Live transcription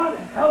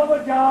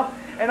job.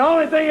 And the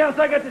only thing else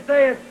I got to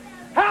say is,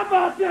 how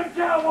about them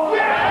Cowboys?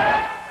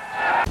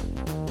 Yeah!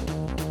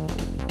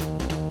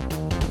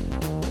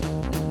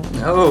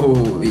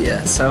 Oh,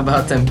 yes. How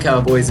about them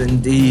Cowboys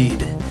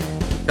indeed?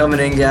 Coming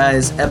in,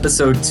 guys.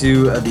 Episode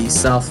 2 of the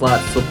South Lot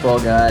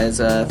Football Guys.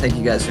 Thank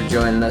you guys for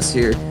joining us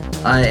here.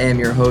 I am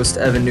your host,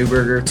 Evan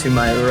Newberger. To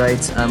my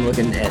right, I'm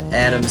looking at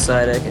Adam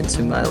Sidek, and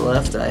to my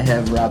left, I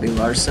have Robbie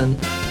Larson.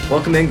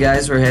 Welcome in,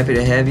 guys. We're happy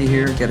to have you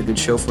here. Got a good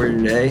show for you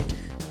today.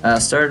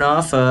 Starting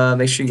off,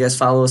 make sure you guys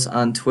follow us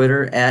on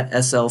Twitter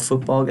at SL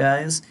Football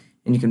Guys,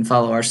 and you can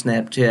follow our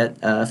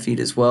Snapchat feed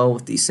as well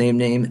with the same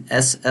name,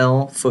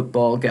 SL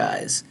Football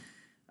Guys.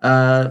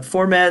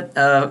 Format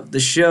the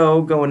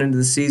show going into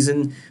the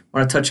season, I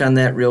want to touch on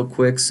that real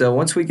quick. So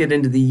once we get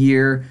into the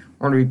year,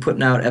 we're going to be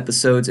putting out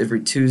episodes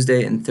every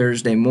Tuesday and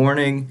Thursday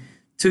morning.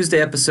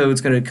 Tuesday episode is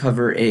going to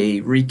cover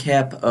a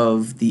recap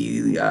of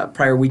the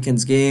prior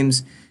weekend's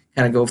games,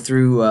 kind of go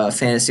through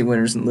fantasy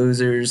winners and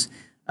losers,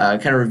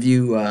 kind of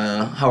review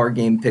how our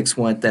game picks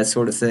went, that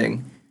sort of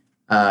thing.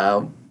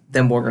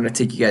 Then we're going to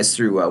take you guys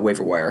through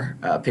waiver wire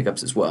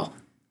pickups as well.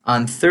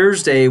 On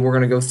Thursday, we're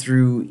going to go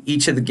through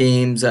each of the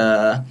games'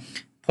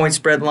 point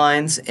spread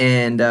lines,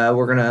 and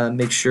we're going to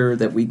make sure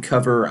that we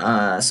cover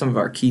some of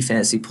our key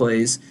fantasy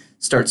plays,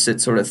 start-sit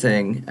sort of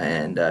thing,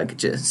 and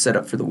get you set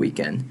up for the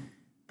weekend.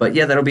 But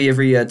yeah, that'll be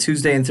every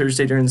Tuesday and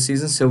Thursday during the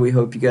season, so we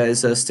hope you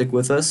guys stick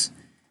with us.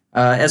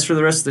 As for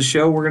the rest of the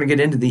show, we're going to get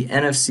into the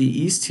NFC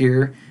East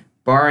here,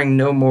 barring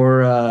no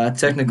more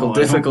technical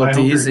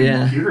difficulties. I hope your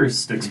computer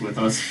sticks with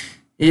us.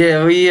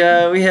 Yeah, we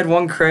had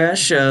one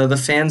crash.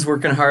 The fan's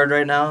working hard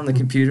right now on the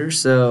computer,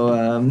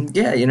 so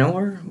yeah, you know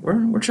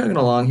we're chugging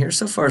along here.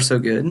 So far, so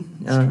good.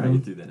 Let's try to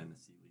get through that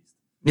NFC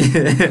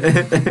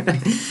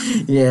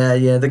East.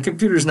 Yeah. The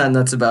computer's not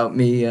nuts about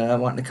me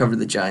wanting to cover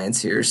the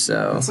Giants here,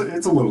 so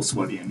it's a little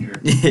sweaty in here.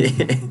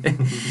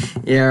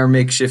 Yeah, our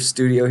makeshift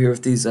studio here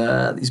with these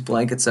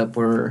blankets up,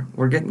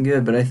 we're getting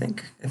good, but I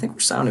think we're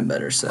sounding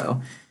better.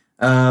 So.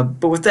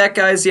 But with that,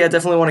 guys, yeah,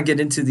 definitely want to get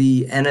into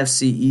the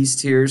NFC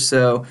East here.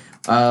 So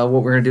what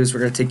we're going to do is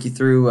we're going to take you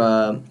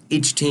through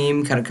each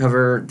team, kind of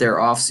cover their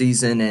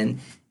offseason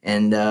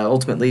and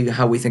ultimately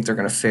how we think they're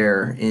going to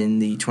fare in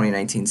the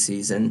 2019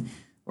 season.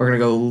 We're going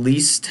to go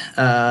least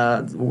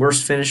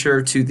worst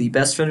finisher to the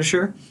best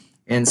finisher.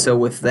 And so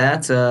with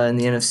that, in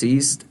the NFC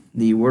East,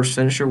 the worst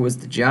finisher was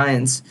the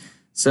Giants.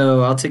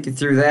 So I'll take you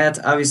through that.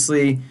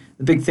 Obviously,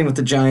 the big thing with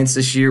the Giants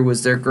this year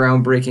was their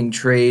groundbreaking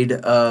trade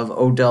of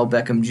Odell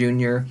Beckham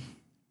Jr.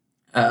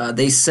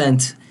 They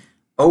sent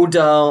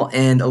Odell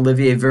and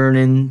Olivier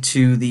Vernon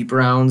to the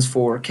Browns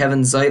for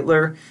Kevin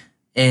Zeitler,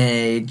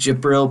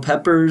 Jabril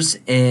Peppers,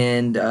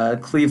 and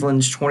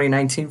Cleveland's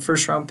 2019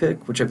 first-round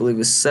pick, which I believe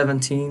was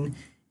 17,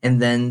 and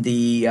then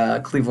the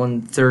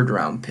Cleveland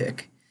third-round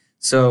pick.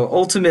 So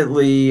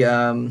ultimately,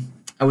 I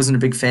wasn't a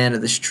big fan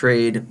of this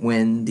trade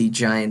when the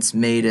Giants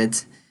made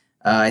it.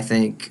 I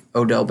think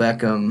Odell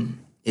Beckham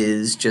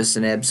is just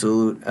an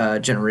absolute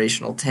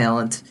generational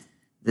talent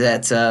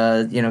that,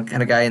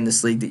 kind of guy in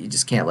this league that you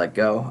just can't let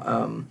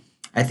go.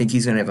 I think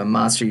he's going to have a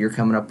monster year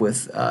coming up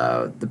with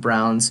the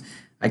Browns.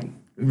 I'm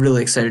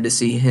really excited to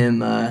see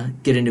him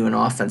get into an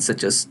offense that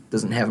just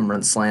doesn't have him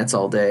run slants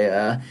all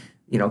day,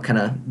 kind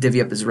of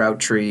divvy up his route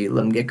tree,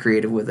 let him get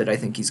creative with it. I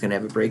think he's going to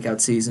have a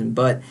breakout season.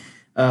 But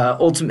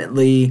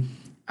ultimately,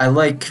 I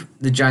like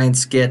the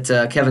Giants get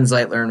Kevin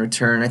Zeitler in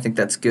return. I think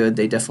that's good.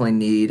 They definitely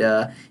need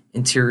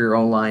interior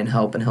O-line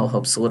help, and he'll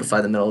help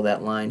solidify the middle of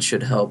that line,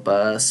 should help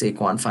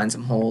Saquon find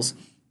some holes.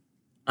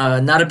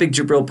 Not a big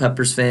Jabril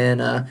Peppers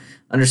fan.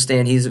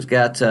 Understand he's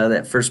got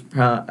that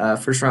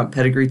first-round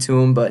pedigree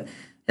to him, but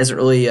hasn't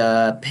really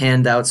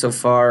panned out so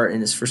far in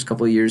his first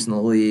couple of years in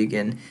the league,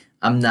 and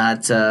I'm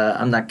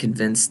not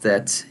convinced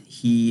that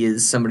he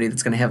is somebody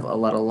that's going to have a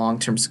lot of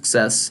long-term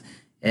success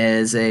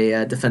as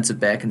a defensive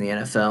back in the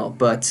NFL.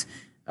 But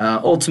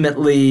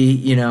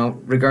ultimately,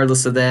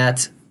 regardless of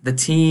that, the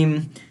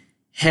team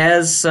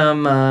has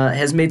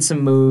made some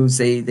moves.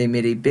 They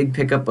made a big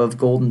pickup of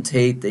Golden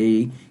Tate.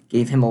 They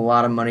gave him a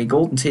lot of money.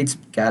 Golden Tate's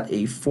got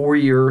a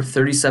 4-year,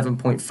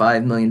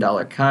 $37.5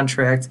 million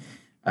contract.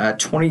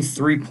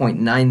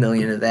 $23.9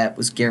 million of that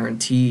was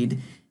guaranteed.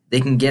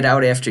 They can get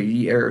out after a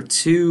year or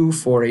two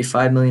for a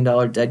 $5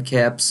 million dead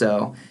cap.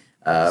 So.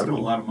 Still a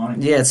lot of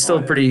money. Yeah, it's still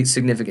a pretty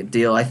significant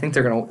deal. I think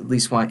they're going to at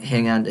least want to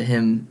hang on to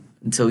him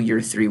until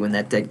year 3 when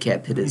that dead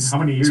cap hit is 2.5. How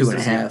many years does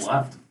he have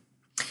left?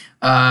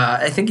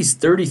 I think he's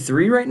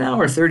 33 right now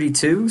or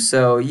 32.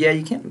 So yeah,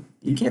 you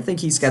can't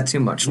think he's got too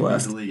much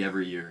left. He's in the league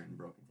every year in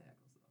broken tackles.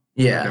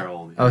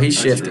 Yeah. Oh, he's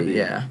shifty.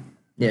 Yeah.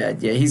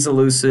 He's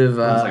elusive. He's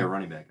like a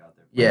running back out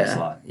there.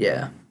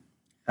 Yeah.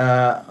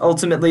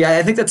 Ultimately,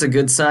 I think that's a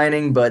good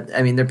signing, but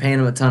I mean they're paying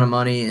him a ton of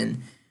money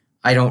and.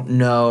 I don't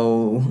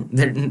know.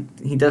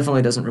 He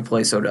definitely doesn't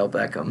replace Odell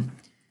Beckham.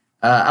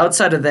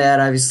 Outside of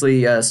that,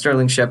 obviously,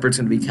 Sterling Shepard's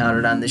going to be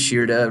counted on this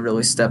year to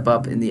really step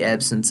up in the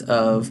absence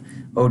of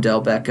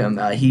Odell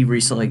Beckham. He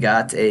recently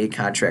got a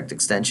contract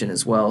extension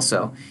as well,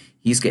 so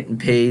he's getting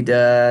paid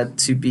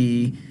to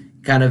be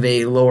kind of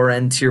a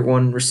lower-end Tier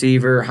 1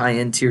 receiver,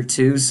 high-end Tier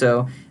 2.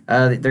 So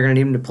they're going to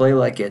need him to play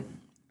like it.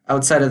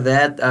 Outside of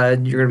that,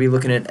 you're going to be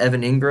looking at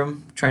Evan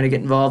Ingram trying to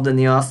get involved in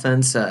the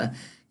offense.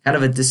 Kind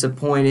of a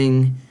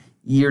disappointing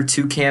year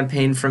 2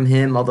 campaign from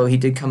him, although he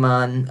did come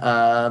on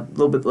a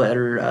little bit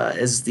better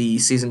as the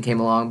season came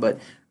along. But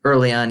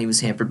early on, he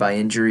was hampered by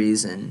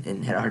injuries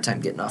and had a hard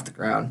time getting off the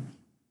ground.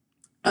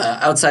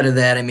 Outside of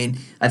that, I mean,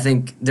 I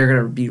think they're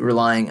going to be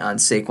relying on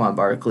Saquon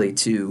Barkley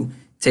to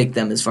take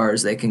them as far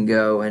as they can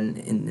go. And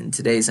in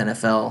today's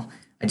NFL,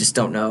 I just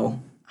don't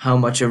know how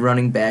much a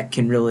running back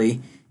can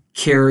really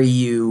carry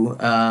you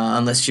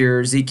unless you're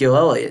Ezekiel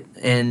Elliott.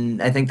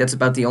 And I think that's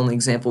about the only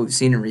example we've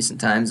seen in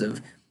recent times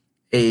of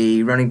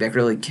a running back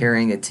really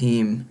carrying a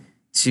team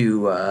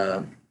to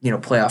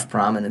playoff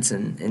prominence.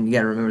 And you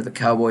got to remember the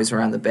Cowboys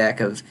were on the back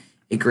of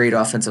a great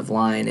offensive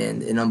line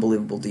and an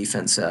unbelievable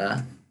defense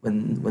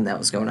when that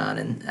was going on.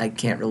 And I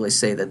can't really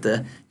say that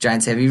the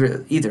Giants have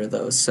either of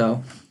those.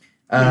 So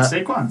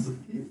Saquon's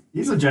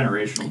he's a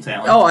generational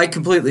talent. Oh, I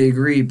completely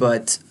agree,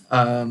 but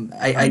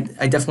I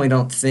definitely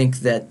don't think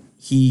that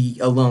he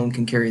alone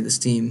can carry this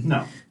team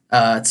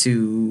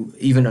to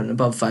even an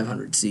above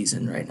 500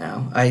 season right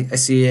now. I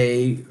see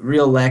a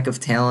real lack of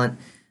talent,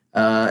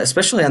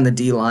 especially on the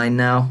D-line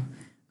now.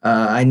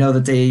 I know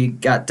that they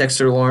got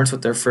Dexter Lawrence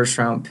with their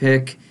first-round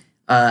pick.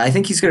 I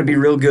think he's going to be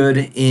real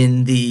good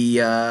in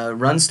the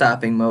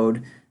run-stopping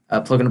mode,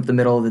 plugging up the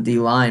middle of the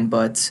D-line,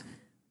 but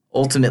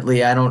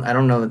ultimately I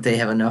don't know that they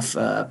have enough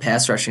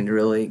pass rushing to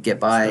really get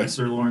by. Is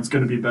Dexter Lawrence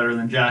going to be better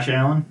than Josh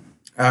Allen?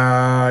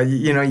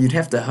 You'd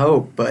have to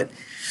hope, but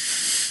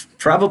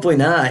probably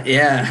not.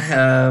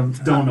 Yeah.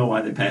 Don't know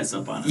why they pass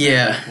up on it. Yeah.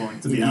 At that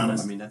point, to be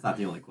honest. I mean, that's not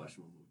the only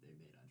questionable move they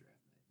made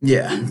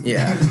on draft.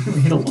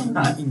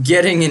 Yeah.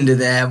 Getting into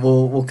that,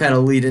 we'll kind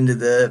of lead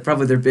into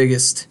probably their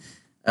biggest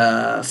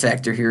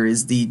factor here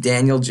is the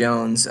Daniel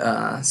Jones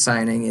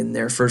signing in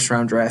their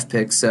first-round draft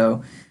pick.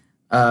 So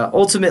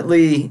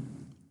ultimately,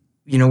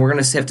 we're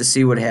going to have to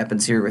see what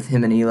happens here with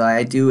him and Eli.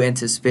 I do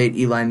anticipate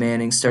Eli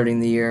Manning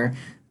starting the year.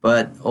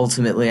 But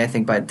ultimately, I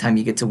think by the time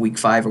you get to week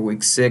 5 or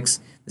week 6,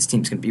 this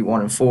team's going to be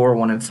 1-4,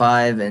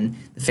 1-5, and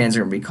the fans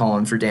are going to be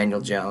calling for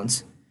Daniel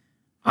Jones.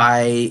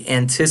 I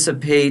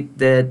anticipate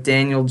that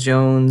Daniel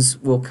Jones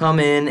will come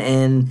in,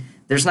 and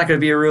there's not going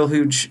to be a real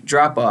huge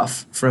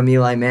drop-off from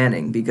Eli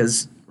Manning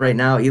because right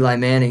now Eli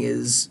Manning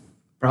is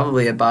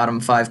probably a bottom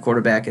 5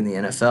 quarterback in the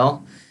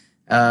NFL.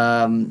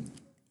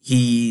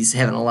 He's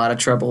having a lot of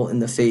trouble in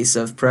the face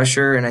of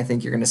pressure, and I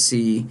think you're going to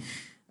see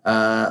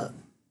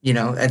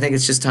I think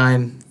it's just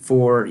time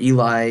for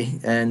Eli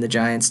and the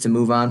Giants to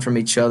move on from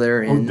each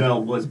other. And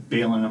Odell was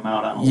bailing him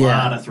out on a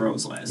lot of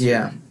throws last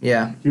year.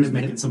 Yeah. He was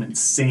making some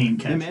insane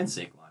catches. Him and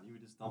Saquon. You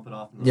would just dump it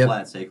off in the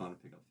flat. Saquon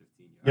would pick up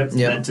 15 yards.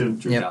 That too.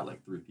 Trick out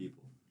like 3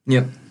 people.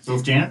 Yep. So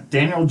if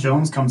Daniel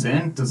Jones comes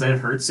in, does that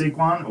hurt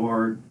Saquon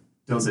or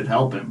does it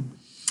help him?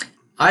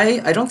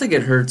 I don't think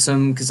it hurts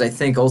him because I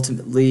think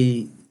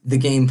ultimately the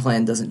game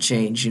plan doesn't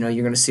change. You're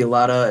going to see a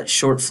lot of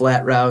short,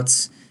 flat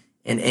routes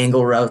and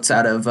angle routes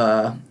out of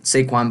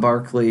Saquon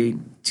Barkley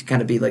to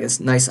kind of be like a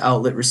nice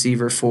outlet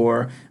receiver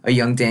for a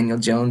young Daniel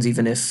Jones,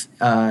 even if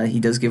he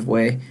does give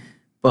way.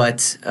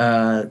 But,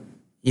 I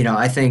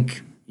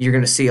think you're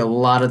going to see a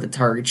lot of the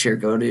target share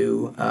go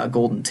to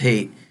Golden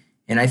Tate.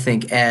 And I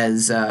think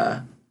as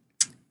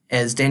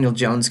Daniel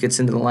Jones gets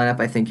into the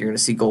lineup, I think you're going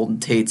to see Golden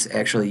Tate's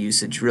actually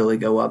usage really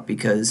go up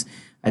because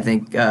I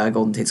think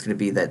Golden Tate's going to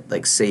be that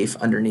like safe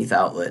underneath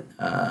outlet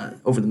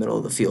over the middle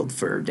of the field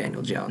for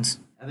Daniel Jones.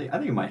 I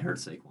think it might hurt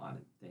Saquon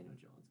if Daniel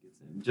Jones gets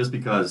in, just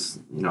because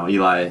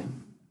Eli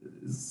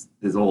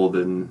is old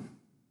and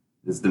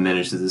as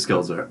diminished as his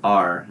skills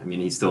are. I mean,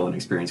 he's still an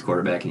experienced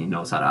quarterback and he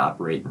knows how to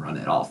operate and run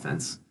that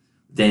offense.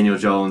 Daniel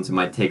Jones, it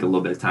might take a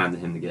little bit of time to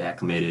him to get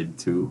acclimated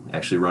to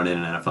actually run in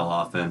an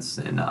NFL offense,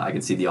 and I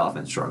can see the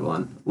offense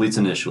struggling at least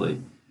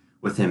initially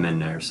with him in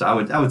there. So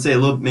I would say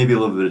maybe a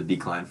little bit of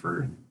decline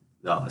for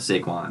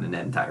Saquon and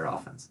that entire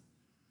offense.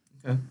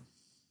 Okay.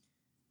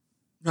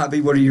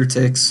 Robbie, what are your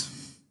takes?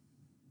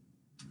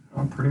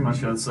 I'm pretty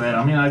much going to say it.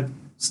 I mean, I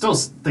still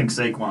think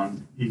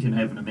Saquon, he can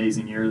have an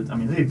amazing year. I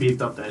mean, they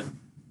beefed up that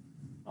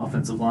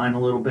offensive line a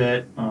little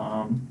bit,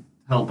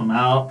 help him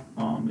out.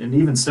 And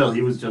even still,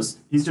 he's just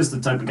the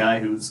type of guy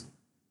who's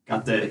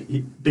got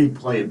the big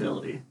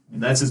playability. I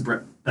mean, that's his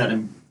bed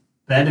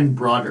and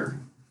broader.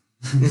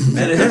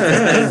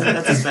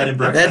 That's his bed and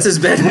breakfast. That's his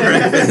bed and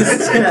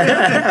breakfast.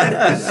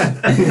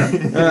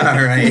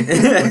 All right.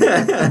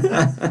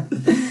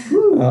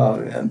 Oh,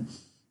 man.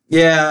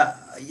 Yeah,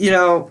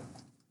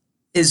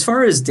 as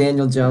far as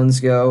Daniel Jones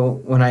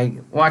go, when I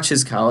watch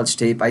his college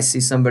tape, I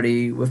see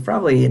somebody with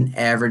probably an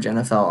average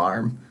NFL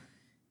arm.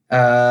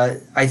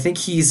 I think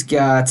he's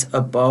got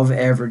above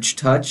average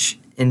touch,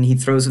 and he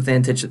throws with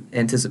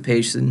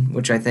anticipation,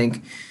 which I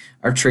think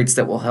are traits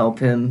that will help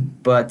him.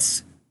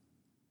 But,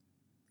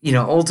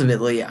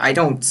 ultimately, I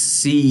don't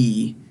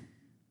see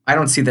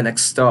the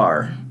next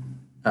star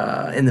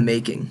in the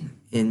making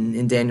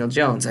in Daniel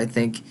Jones. I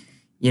think,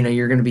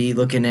 you're going to be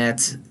looking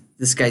at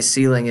this guy's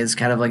ceiling is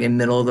kind of like a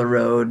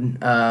middle-of-the-road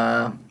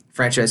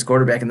franchise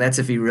quarterback, and that's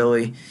if he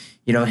really,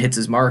 hits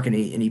his mark and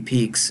he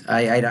peaks.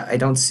 I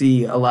don't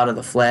see a lot of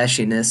the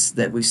flashiness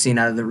that we've seen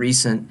out of the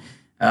recent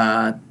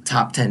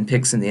top 10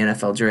 picks in the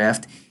NFL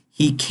draft.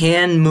 He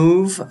can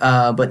move,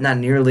 but not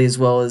nearly as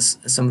well as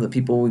some of the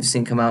people we've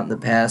seen come out in the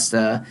past.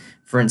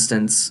 For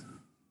instance,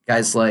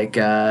 guys like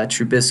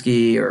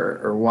Trubisky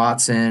or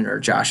Watson or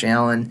Josh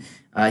Allen.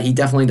 He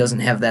definitely doesn't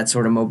have that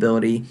sort of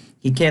mobility.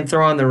 He can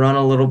throw on the run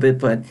a little bit,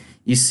 but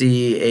you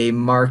see a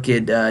marked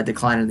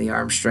decline in the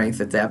arm strength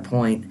at that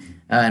point.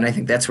 And I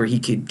think that's where he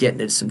could get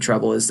into some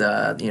trouble is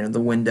the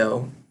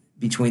window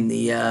between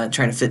the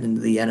trying to fit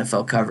into the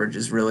NFL coverage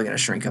is really going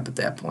to shrink up at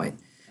that point.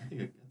 I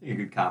think a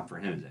good comp for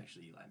him is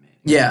actually Eli Manning.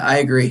 Yeah, I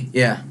agree.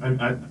 Yeah.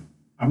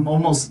 I'm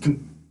almost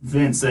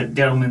convinced that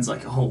Gettleman's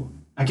like, oh,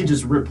 I could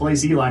just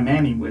replace Eli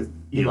Manning with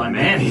Eli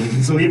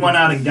Manning. So he went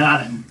out and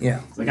got him.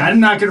 Yeah. It's like, I'm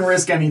not going to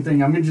risk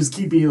anything. I'm going to just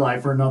keep Eli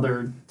for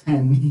another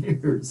 10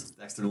 years.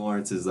 Dexter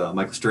Lawrence is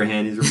Michael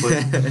Strahan he's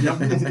replacing.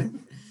 Yep.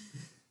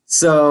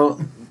 So,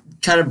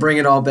 kind of bring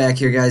it all back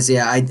here, guys.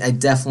 Yeah, I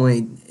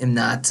definitely am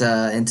not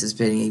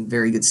anticipating a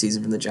very good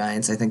season from the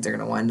Giants. I think they're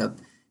going to wind up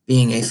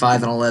being a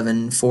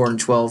 5-11,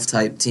 4-12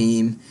 type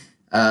team.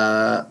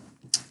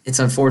 It's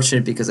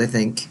unfortunate because I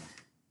think,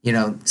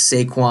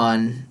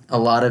 Saquon, a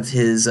lot of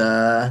his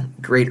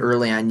great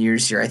early on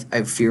years here,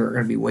 I fear are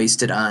going to be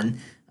wasted on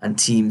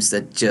teams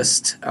that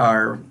just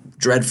are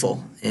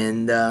dreadful.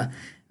 And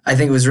I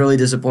think it was really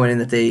disappointing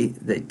that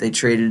they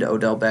traded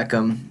Odell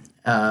Beckham.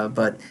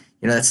 But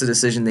that's the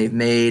decision they've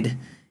made,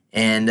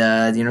 and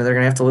they're going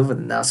to have to live with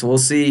it now. So we'll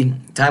see.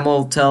 Time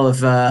will tell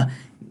if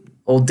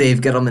old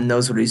Dave Gettleman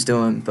knows what he's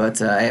doing.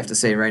 But I have to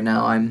say right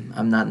now,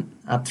 I'm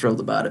not thrilled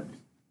about it.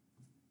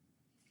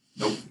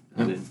 Nope,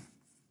 I didn't.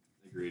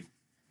 Agreed.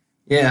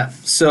 Yeah.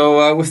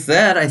 So with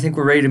that, I think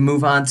we're ready to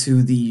move on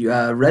to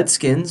the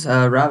Redskins.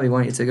 Robbie, why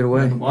don't you take it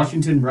away? The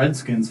Washington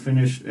Redskins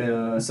finished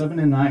a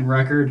 7-9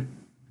 record.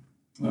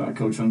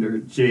 Coach under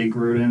Jay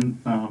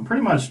Gruden.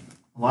 Pretty much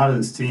a lot of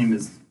this team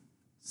is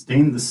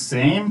staying the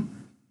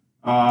same.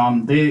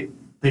 They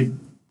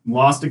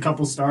lost a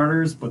couple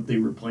starters, but they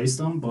replaced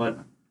them. But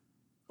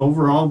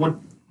overall, what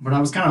I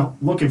was kind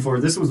of looking for,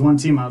 this was one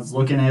team I was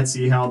looking at,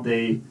 see what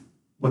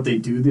they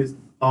do this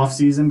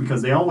offseason,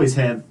 because they always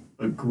have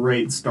a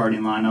great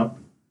starting lineup.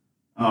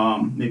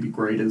 Maybe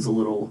great is a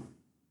little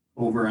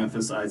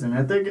overemphasizing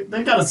it.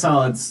 They got a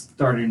solid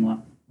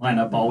starting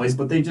lineup always,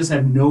 but they just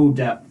have no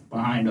depth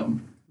behind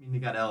them. I mean, they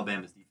got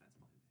Alabama's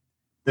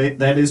defense.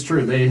 That is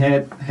true. They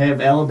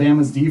have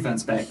Alabama's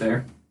defense back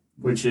there,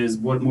 which is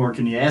what more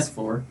can you ask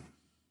for?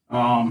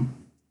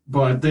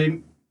 But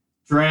they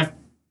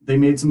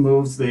made some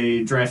moves.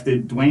 They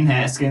drafted Dwayne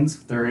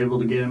Haskins. They're able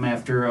to get him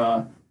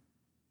after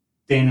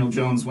Daniel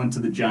Jones went to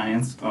the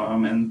Giants.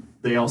 And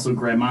they also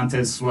grabbed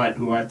Montez Sweat,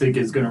 who I think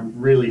is going to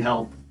really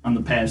help on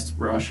the pass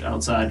rush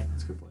outside.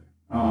 That's a good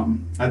player.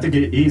 I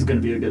think he's going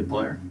to be a good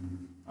player,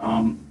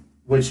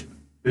 which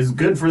is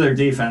good for their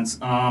defense.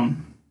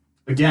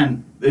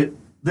 Again,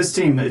 this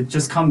team, it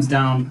just comes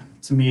down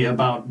to me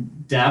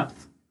about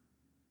depth.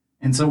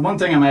 And so one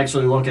thing I'm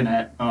actually looking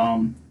at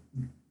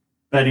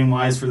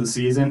betting-wise for the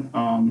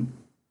season,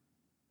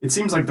 it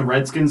seems like the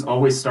Redskins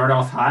always start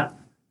off hot.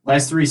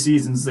 Last 3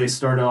 seasons, they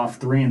started off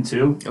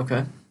 3-2.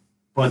 Okay.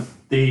 But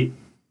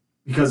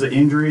because of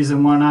injuries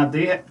and whatnot,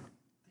 they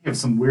have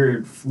some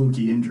weird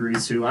fluky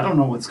injuries too. I don't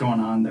know what's going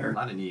on there. A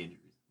lot of knee injuries.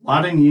 A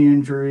lot of knee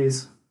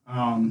injuries.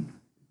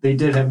 They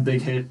did have a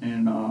big hit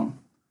in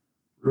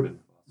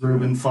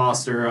Reuben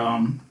Foster.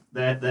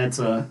 That's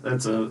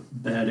a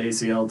bad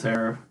ACL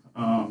tear,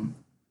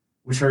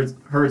 which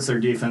hurts their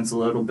defense a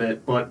little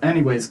bit. But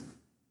anyways,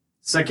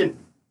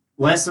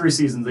 last 3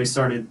 seasons they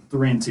started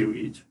 3-2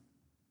 each.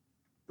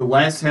 The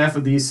last half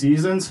of these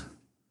seasons,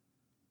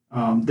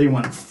 they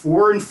went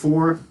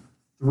 4-4,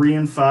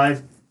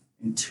 3-5,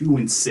 and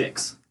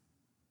 2-6.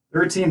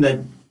 They're a team that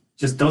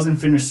just doesn't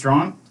finish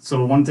strong.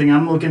 So one thing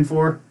I'm looking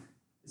for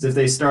is if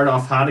they start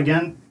off hot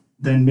again,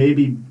 then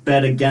maybe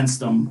bet against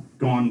them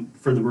going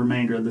for the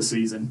remainder of the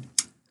season.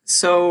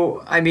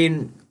 So, I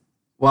mean,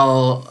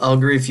 well, I'll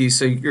agree with you.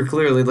 So you're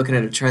clearly looking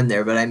at a trend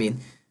there, but I mean,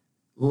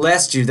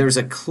 last year there was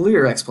a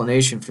clear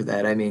explanation for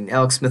that. I mean,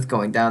 Alex Smith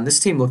going down, this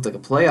team looked like a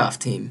playoff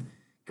team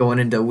going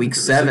into week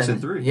 7.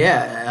 6-3.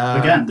 Yeah.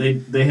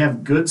 Again, they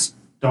have good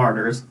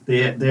starters.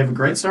 They have a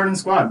great starting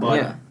squad,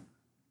 but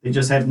they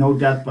just had no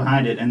depth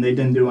behind it, and they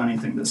didn't do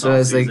anything this so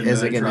offseason.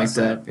 as they get mixed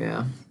up,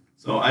 yeah.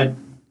 So I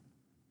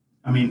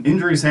mean,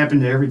 injuries happen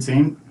to every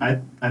team.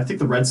 I think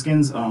the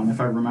Redskins,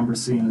 if I remember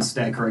seeing the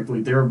stat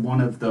correctly, they're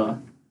one of the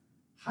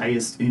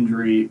highest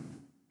injury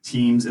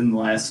teams in the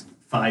last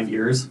 5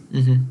 years.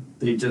 Mm-hmm.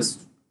 They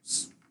just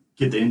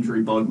get the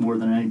injury bug more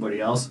than anybody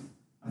else.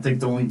 I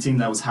think the only team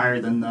that was higher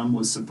than them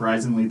was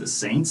surprisingly the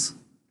Saints.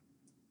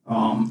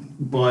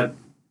 But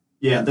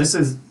yeah,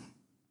 this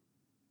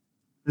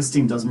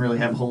team doesn't really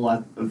have a whole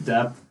lot of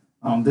depth.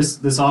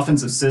 This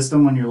offensive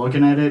system, when you're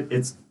looking at it,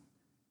 it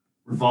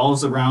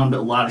revolves around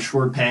a lot of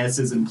short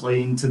passes and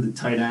playing to the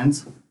tight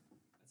ends. That's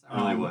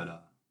not really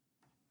what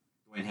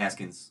Dwayne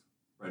Haskins'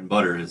 bread and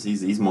butter is.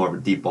 He's more of a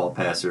deep ball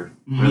passer.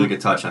 Mm-hmm. Really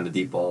good touch on the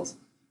deep balls.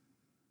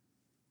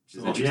 which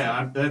is So, interesting.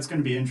 yeah, that's going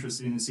to be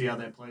interesting to see how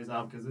that plays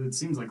out because it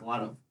seems like a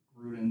lot of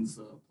Gruden's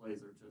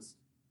plays are just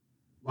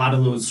a lot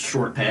of those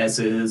short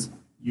passes,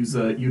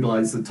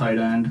 utilize the tight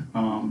end,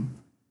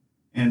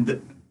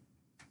 and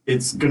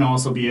it's going to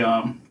also be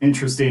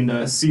interesting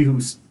to see who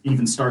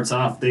even starts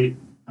off. They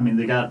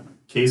got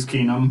Case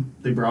Keenum,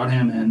 they brought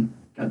him in,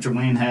 got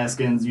Dwayne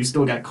Haskins, you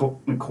still got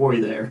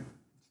McCoy there.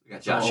 We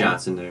got Josh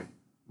Johnson there,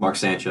 Mark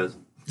Sanchez.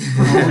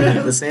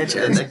 The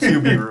Sanchez. That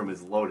QB room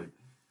is loaded.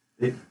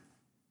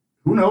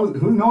 Who knows?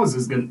 Who knows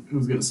who's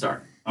gonna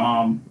start?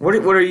 What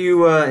are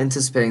you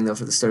anticipating though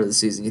for the start of the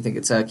season? You think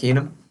it's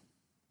Keenum?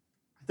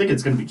 I think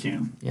it's gonna be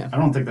Keenum. Yeah. I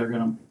don't think they're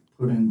gonna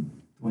put in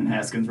Dwayne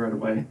Haskins right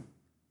away,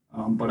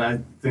 but I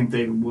think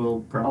they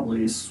will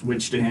probably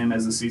switch to him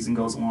as the season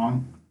goes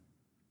along.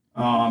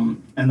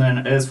 And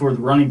then as for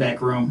the running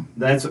back room,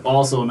 that's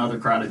also another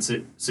crowded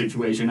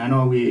situation. I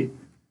know we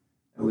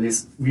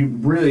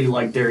really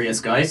like Darius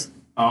Geis,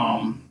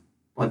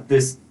 but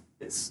this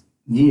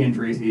knee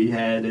injury he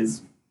had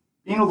is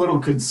being a little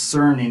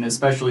concerning,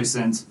 especially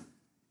since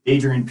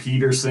Adrian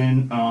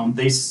Peterson,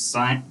 they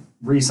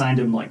re-signed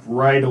him like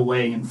right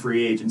away in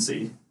free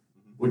agency,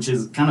 which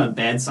is kind of a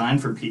bad sign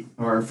for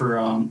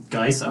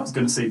Geis. I was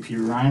going to say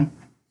Peter Ryan,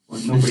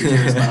 but nobody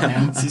cares about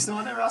him. Is he still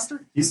on that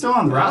roster? He's still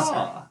on the roster.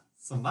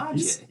 Oh,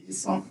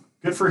 He's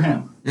good for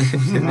him.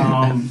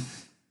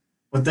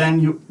 But then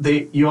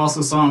you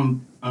also saw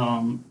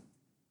him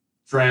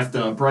draft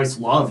Bryce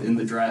Love in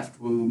the draft,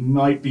 who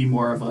might be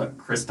more of a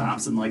Chris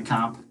Thompson like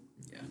comp.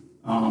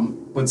 Yeah.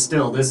 But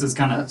still, this is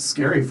kind of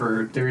scary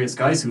for Darius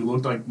Geis, who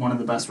looked like one of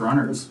the best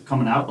runners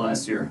coming out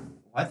last year.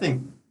 I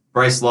think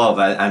Bryce Love,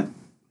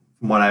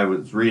 from what I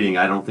was reading,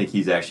 I don't think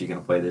he's actually going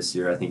to play this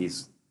year. I think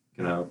he's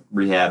going to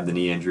rehab the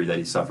knee injury that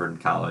he suffered in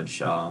college.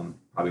 Probably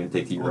going to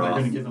take the year They're off.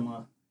 going to give him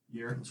a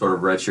year. Sort of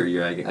redshirt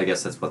year. I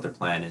guess that's what their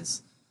plan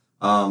is.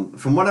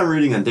 From what I'm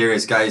reading on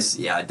Darius Geis,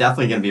 yeah,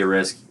 definitely going to be a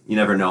risk. You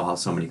never know how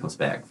somebody comes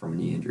back from a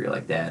knee injury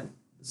like that,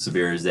 as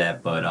severe as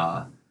that.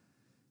 But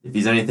if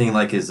he's anything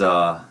like his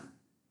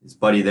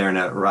buddy there in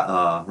that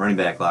running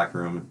back locker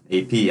room,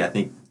 AP, I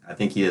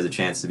think he has a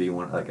chance to be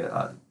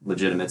a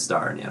legitimate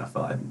star in the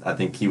NFL. I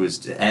think he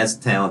was as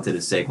talented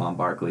as Saquon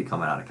Barkley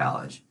coming out of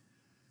college.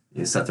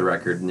 He set the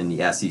record in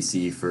the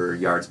SEC for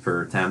yards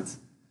per attempt.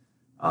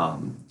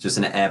 Just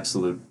an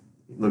absolute.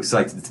 Looks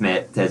like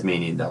the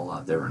Tasmanian devil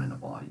out there running the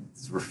ball. He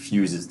just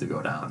refuses to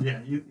go down. Yeah,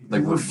 he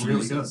refuses.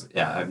 really good.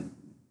 Yeah,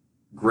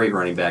 great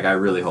running back. I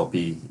really hope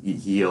he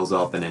heals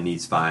up and then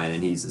he's fine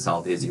and he's as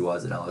healthy as he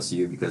was at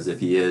LSU, because if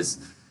he is,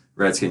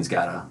 Redskins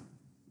got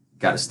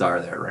a star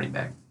there at running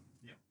back.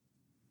 Yeah,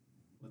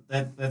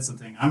 but that's the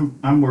thing.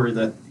 I'm worried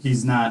that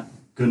he's not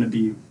going to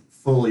be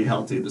fully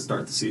healthy to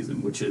start the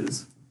season, which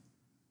is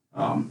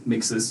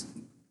makes this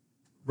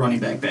running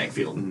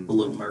backfield a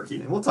little murky.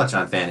 And we'll touch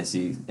on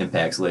fantasy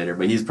impacts later,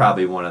 but he's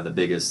probably one of the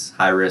biggest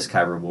high risk,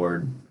 high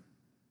reward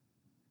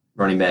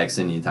running backs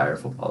in the entire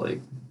football league,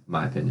 in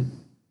my opinion.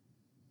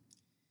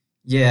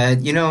 Yeah,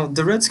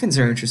 the Redskins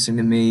are interesting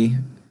to me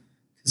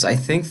because I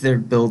think they're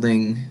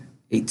building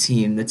a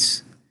team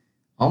that's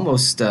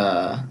almost, it's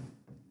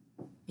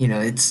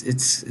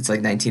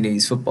like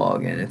 1980s football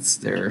again. It's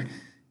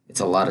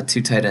a lot of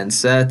two tight end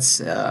sets.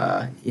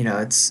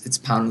 It's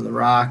pounding the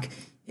rock.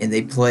 And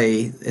they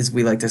play, as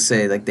we like to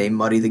say, like they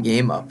muddy the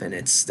game up, and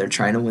they're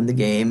trying to win the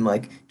game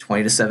like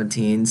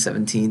 20-17,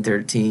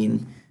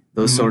 17-13,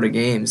 those sort of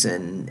games,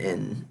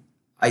 and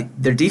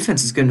their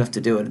defense is good enough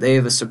to do it. They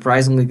have a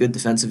surprisingly good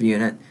defensive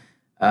unit,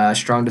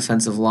 strong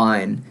defensive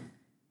line.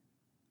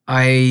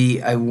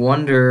 I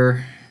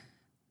wonder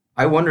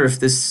if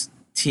this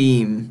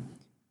team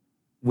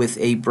with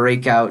a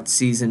breakout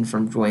season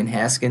from Dwayne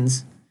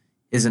Haskins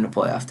isn't a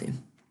playoff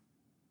team.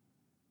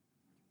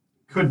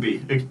 Could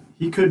be.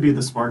 He could be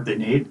the spark they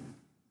need.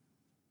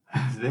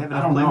 Do they have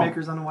enough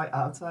playmakers on the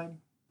outside?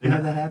 They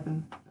have that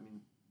happen? I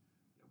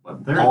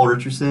mean, They're- Paul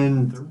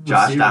Richardson, their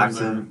Josh receivers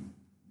Doxson.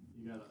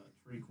 You got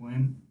Trey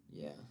Quinn.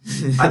 Yeah.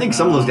 I think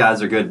some of those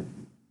guys are good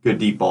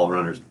deep ball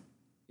runners.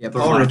 Yeah,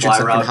 Throw Paul my Richardson fly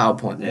can route. high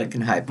point. Yeah.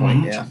 Can high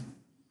point. Mhm. Yeah.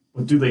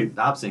 But do they?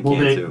 Dobson Will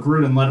can they too.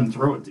 Gruden let him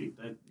throw it deep?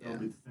 That'll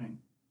be the thing.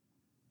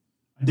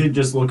 I did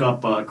just look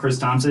up Chris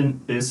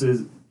Thompson.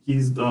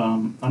 He's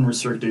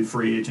unrestricted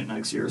free agent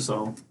next year,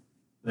 so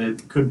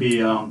it could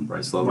be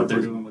Bryce Love what they're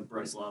doing with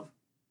Bryce Love.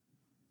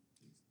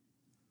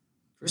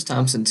 Chris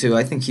Thompson too.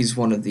 I think he's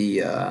one of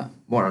the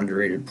more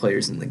underrated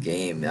players in the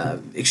game.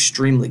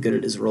 Extremely good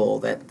at his role.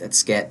 That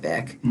scat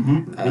back.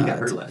 Mm-hmm. He got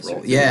hurt to last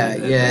role. year. Yeah,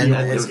 Too. yeah, He and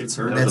always gets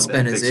hurt. that's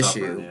been his big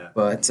issue. suffer, yeah.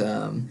 But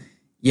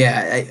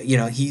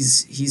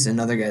he's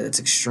another guy that's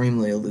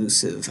extremely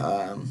elusive.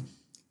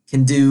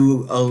 Can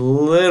do a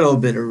little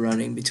bit of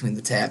running between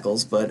the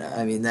tackles, but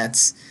I mean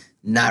that's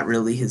not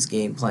really his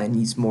game plan.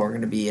 He's more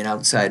going to be an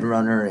outside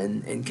runner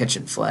and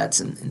catching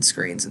flats and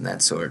screens and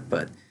that sort.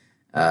 But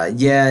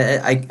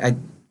I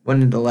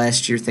went into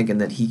last year thinking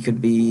that he could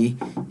be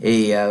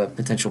a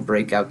potential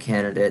breakout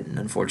candidate, and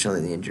unfortunately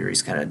the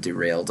injuries kind of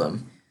derailed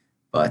him.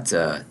 But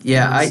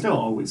It's still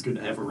always good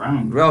to have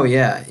around. Oh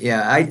yeah.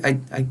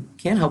 I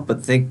can't help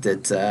but think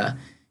that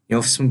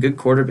some good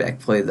quarterback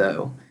play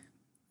though.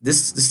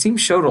 This team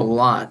showed a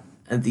lot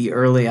at the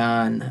early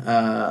on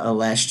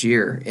last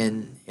year,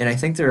 and I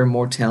think they're a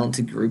more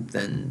talented group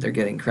than they're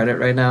getting credit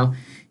right now.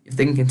 If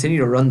they can continue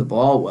to run the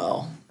ball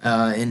well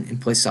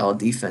and play solid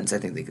defense, I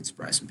think they could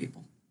surprise some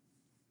people.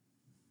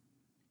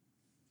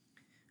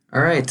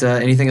 All right,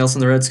 anything else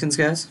on the Redskins,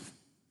 guys?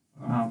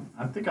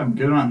 I think I'm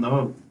good on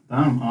them.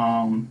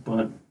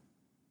 But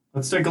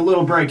let's take a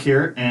little break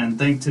here and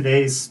thank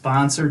today's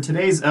sponsor.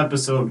 Today's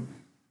episode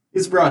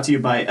is brought to you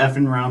by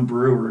Effin' Round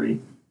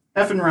Brewery.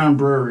 Effin' Round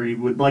Brewery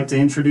would like to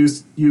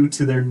introduce you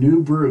to their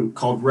new brew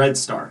called Red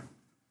Star,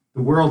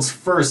 the world's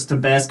first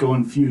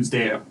Tabasco-infused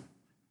ale.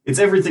 It's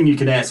everything you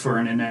could ask for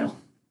in an ale.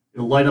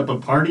 It'll light up a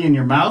party in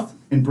your mouth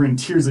and bring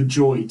tears of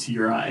joy to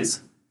your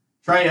eyes.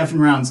 Try Effin'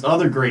 Round's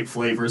other great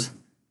flavors,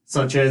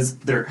 such as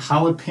their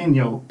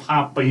jalapeno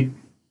popper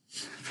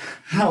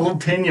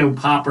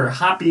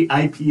hoppy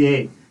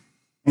IPA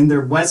and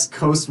their West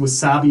Coast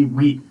wasabi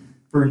wheat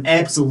for an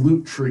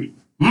absolute treat.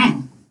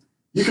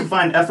 You can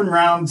find Effin'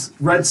 Round's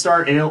Red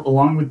Star Ale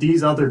along with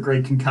these other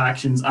great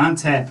concoctions on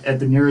tap at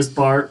the nearest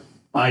bar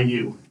by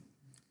you.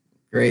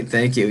 Great,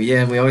 thank you.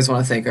 Yeah, and we always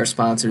want to thank our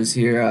sponsors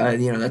here.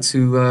 That's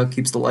who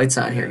keeps the lights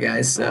on here,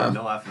 guys. So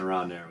No effing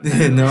around there.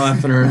 no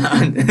effing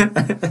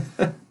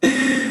around.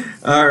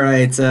 All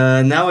right,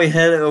 now we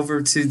head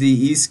over to the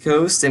East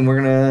Coast, and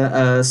we're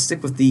gonna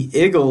stick with the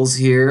Eagles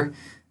here.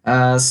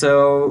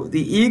 So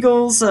the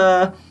Eagles,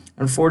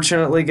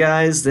 unfortunately,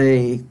 guys,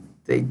 they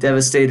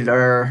devastated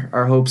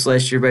our hopes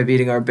last year by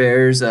beating our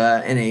Bears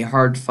in a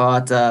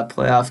hard-fought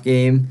playoff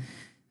game.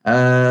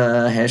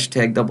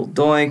 Hashtag double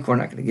doink. We're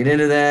not going to get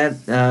into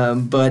that.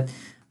 But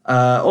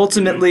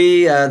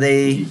ultimately,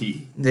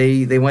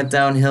 they went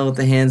downhill at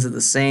the hands of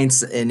the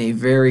Saints in a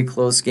very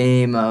close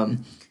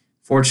game.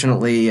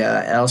 Fortunately,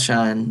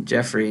 Alshon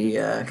Jeffrey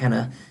kind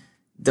of,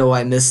 though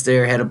I missed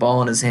there, had a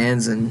ball in his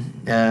hands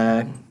and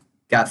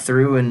got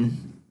through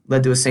and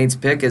led to a Saints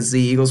pick as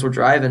the Eagles were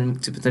driving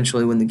to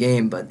potentially win the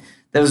game. But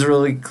that was a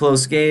really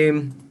close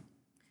game.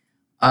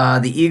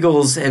 The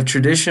Eagles have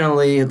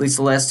traditionally, at least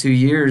the last 2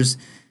 years,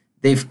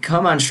 they've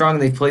come on strong.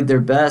 They've played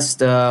their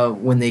best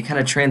when they kind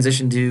of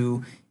transition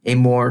to a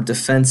more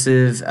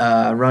defensive,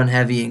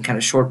 run-heavy, and kind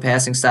of short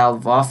passing style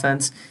of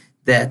offense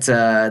that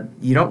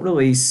you don't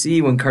really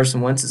see when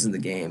Carson Wentz is in the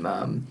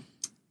game.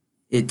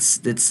 It's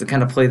the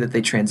kind of play that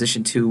they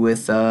transition to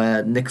with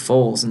Nick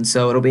Foles, and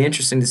so it'll be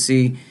interesting to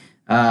see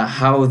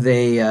how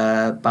they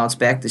bounce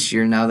back this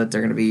year now that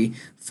they're going to be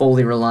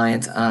fully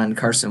reliant on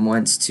Carson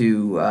Wentz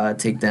to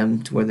take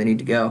them to where they need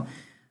to go.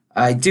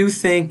 I do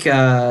think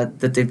that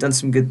they've done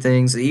some good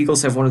things. The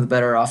Eagles have one of the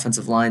better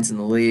offensive lines in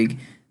the league.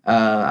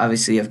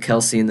 Obviously, you have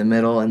Kelsey in the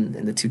middle,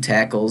 and the two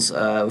tackles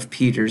of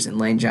Peters and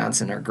Lane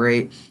Johnson are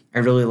great. I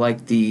really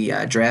like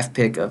the draft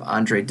pick of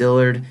Andre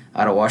Dillard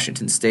out of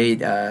Washington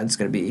State. It's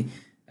going to be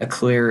a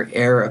clear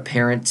heir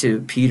apparent to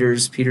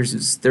Peters. Peters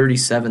is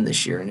 37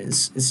 this year and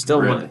is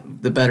still Really? one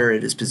of the better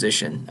at his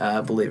position,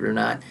 believe it or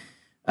not.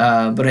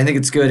 But I think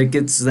it's good. It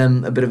gets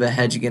them a bit of a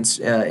hedge against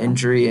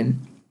injury.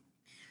 And,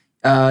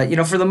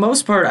 for the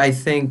most part, I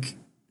think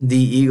the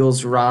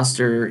Eagles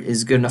roster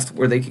is good enough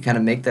where they could kind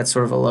of make that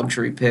sort of a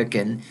luxury pick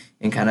and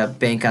kind of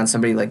bank on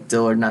somebody like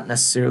Dillard, not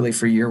necessarily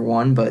for year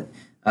one, but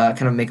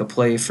kind of make a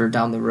play for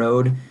down the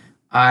road.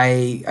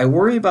 I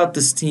worry about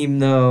this team,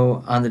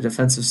 though, on the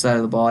defensive side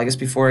of the ball. I guess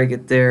before I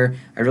get there,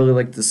 I really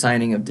like the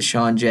signing of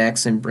Deshaun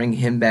Jackson, bring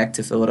him back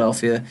to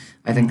Philadelphia.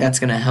 I think that's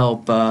going to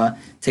help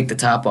take the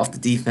top off the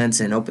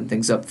defense and open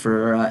things up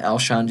for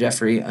Alshon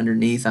Jeffrey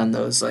underneath on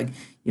those,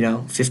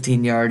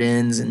 15-yard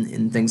ins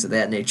and things of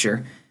that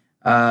nature.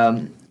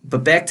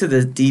 But back to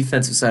the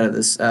defensive side of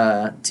this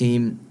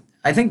team,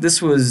 I think this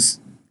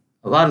was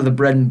a lot of the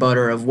bread and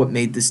butter of what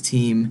made this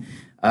team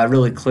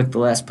really click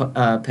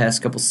the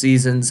past couple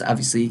seasons.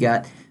 Obviously, you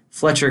got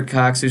Fletcher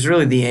Cox, who's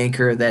really the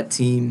anchor of that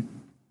team,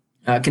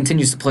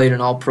 continues to play at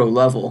an all-pro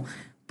level.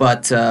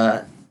 But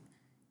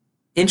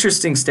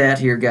interesting stat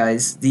here,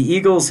 guys. The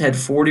Eagles had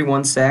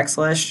 41 sacks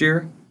last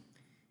year.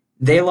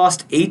 They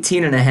lost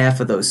 18 and a half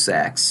of those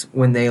sacks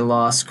when they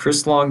lost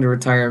Chris Long to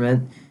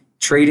retirement,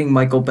 trading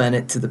Michael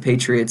Bennett to the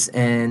Patriots,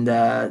 and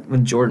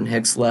when Jordan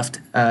Hicks left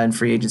in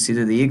free agency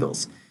to the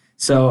Eagles.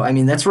 So,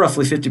 that's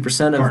roughly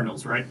 50% of...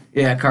 Cardinals, right?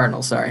 Yeah,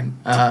 Cardinals, sorry.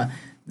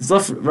 It's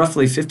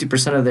roughly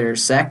 50% of their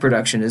sack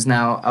production is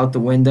now out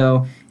the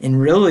window. And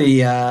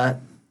really,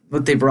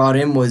 what they brought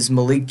in was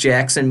Malik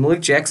Jackson.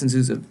 Malik Jackson's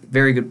who's a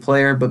very good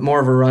player, but more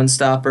of a run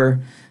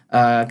stopper,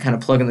 kind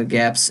of plugging the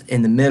gaps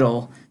in the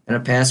middle than a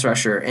pass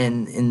rusher.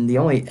 And the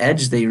only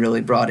edge they really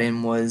brought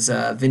in was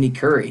Vinny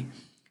Curry.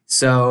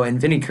 So,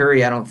 and Vinny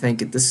Curry, I don't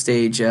think at this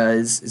stage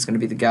is going to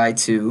be the guy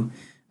to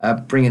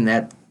bring in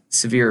that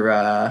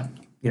severe...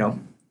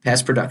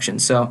 pass production.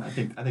 So I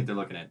think they're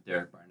looking at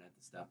Derek Barnett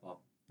to step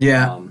up.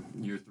 Yeah.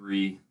 Year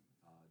 3,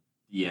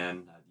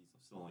 DN.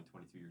 He's still only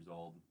 22 years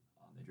old.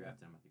 They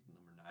drafted him, I think,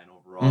 number 9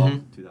 overall,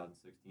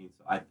 2016.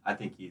 So I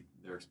think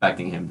they're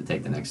expecting him to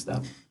take the next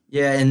step.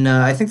 Yeah, and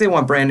I think they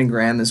want Brandon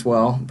Graham as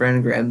well.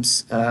 Brandon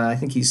Graham's, I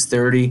think he's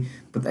 30,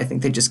 but I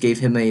think they just gave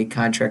him a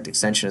contract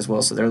extension as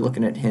well, so they're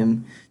looking at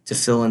him to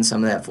fill in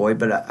some of that void.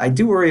 But I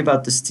do worry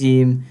about this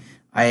team.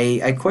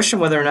 I question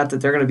whether or not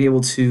that they're going to be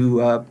able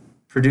to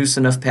produce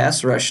enough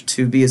pass rush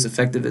to be as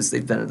effective as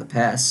they've been in the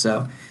past.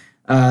 So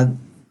uh,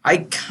 I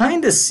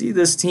kind of see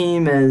this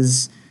team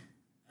as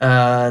in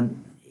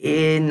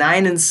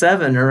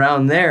 9-7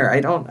 around there. I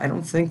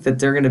don't think that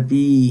they're going to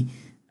be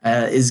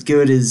as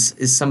good as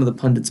some of the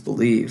pundits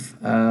believe.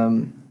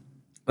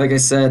 Like I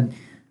said,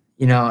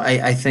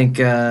 I think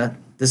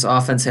this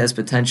offense has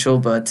potential,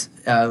 but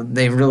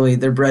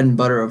their bread and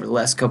butter over the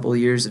last couple of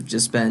years have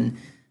just been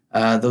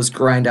those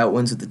grind out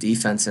wins with the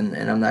defense, and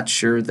I'm not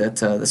sure that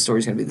the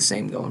story's going to be the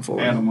same going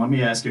forward. Adam, let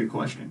me ask you a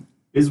question.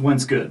 Is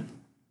Wentz good?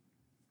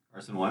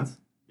 Carson Wentz?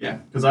 Yeah,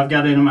 because I've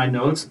got it in my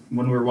notes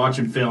when we were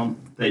watching film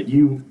that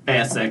you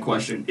asked that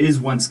question. Is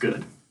Wentz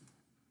good?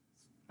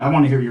 I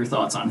want to hear your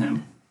thoughts on him.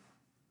 Man,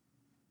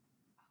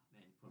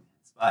 you put me on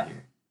the spot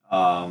here.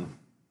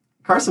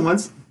 Carson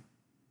Wentz,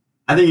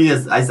 I think he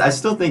has. I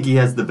still think he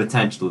has the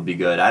potential to be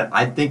good.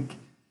 I think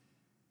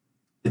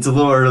it's a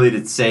little early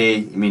to say.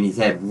 I mean, he's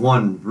had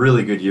one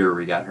really good year where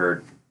he got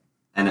hurt,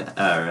 and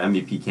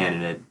MVP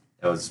candidate.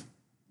 It was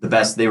the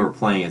best they were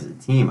playing as a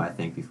team, I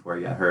think, before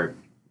he got hurt.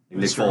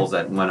 Nick Foles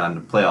that went on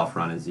the playoff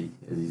run as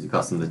he's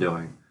accustomed to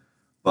doing.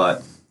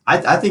 But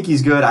I think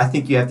he's good. I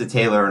think you have to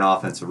tailor an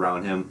offense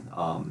around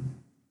him.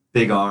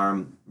 Big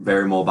arm,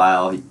 very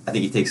mobile. I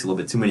think he takes a little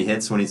bit too many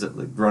hits when he's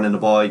running the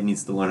ball. He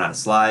needs to learn how to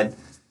slide.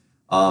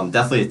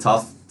 Definitely a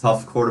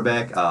tough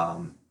quarterback.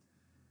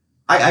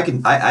 I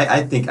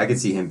think I could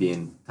see him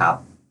being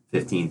top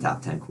 15,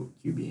 top 10 QB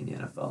in the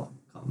NFL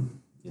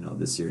come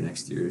this year,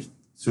 next year, as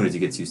soon as he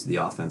gets used to the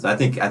offense. I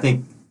think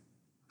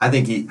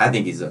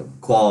he's a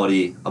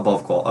quality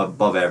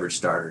above average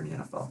starter in the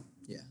NFL.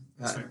 Yeah,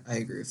 I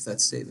agree with that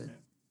statement.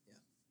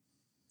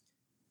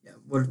 Yeah.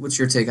 What's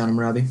your take on him,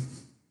 Robbie?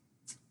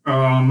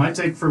 My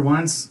take for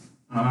Wentz,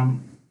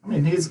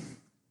 he's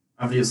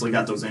obviously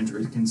got those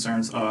injury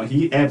concerns.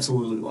 He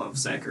absolutely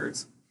loves Zach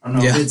Ertz. I don't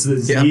know if it's the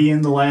Z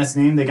in the last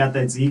name. They got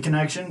that Z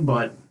connection,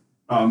 but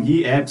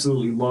he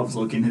absolutely loves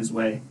looking his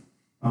way.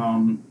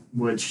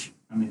 Which,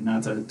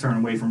 not to turn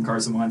away from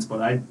Carson Wentz,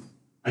 but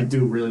I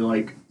do really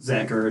like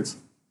Zach Ertz.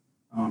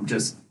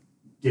 Just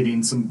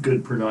getting some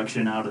good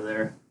production out of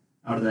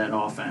that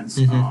offense.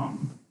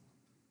 Mm-hmm.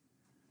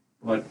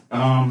 But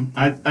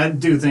I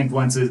do think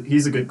Wentz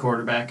he's a good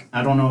quarterback.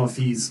 I don't know if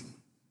he's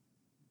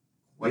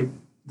quite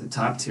the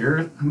top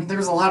tier.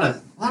 There's a lot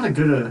of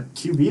good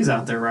QBs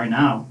out there right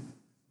now.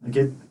 Like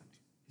it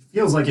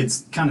feels like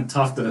it's kind of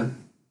tough to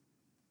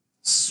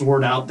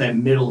sort out that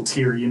middle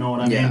tier. You know what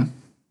I mean?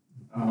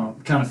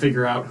 Kind of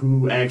figure out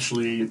who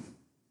actually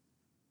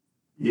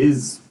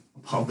is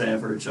above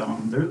average.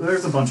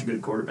 There's a bunch of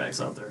good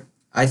quarterbacks out there.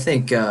 I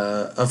think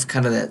of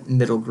kind of that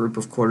middle group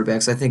of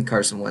quarterbacks, I think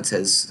Carson Wentz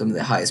has some of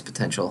the highest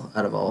potential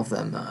out of all of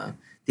them.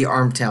 The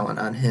arm talent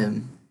on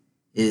him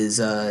is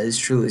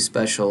truly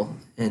special,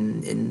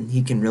 and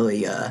he can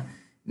really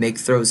make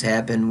throws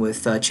happen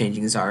with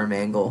changing his arm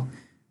angle.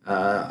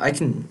 I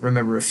can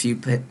remember a few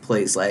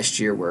plays last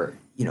year where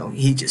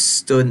he just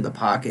stood in the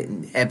pocket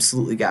and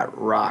absolutely got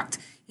rocked,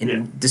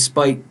 and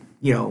despite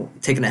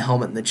taking a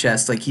helmet in the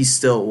chest, like he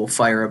still will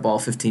fire a ball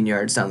 15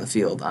 yards down the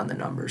field on the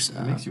numbers.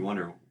 It makes you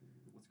wonder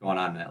what's going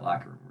on in that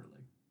locker room where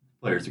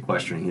players are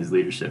questioning his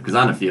leadership, because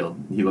on the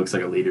field he looks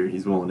like a leader.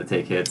 He's willing to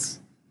take hits.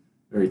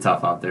 Very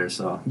tough out there.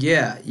 So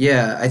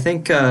yeah. I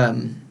think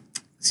some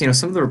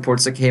of the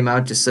reports that came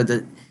out just said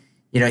that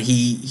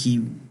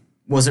he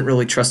wasn't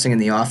really trusting in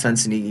the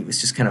offense, and he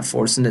was just kind of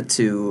forcing it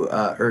to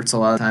Ertz a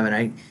lot of the time,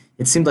 and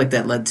it seemed like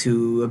that led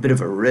to a bit of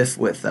a riff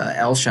with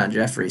Alshon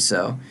Jeffrey.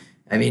 So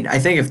I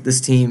think if this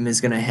team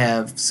is going to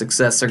have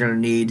success, they're going to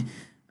need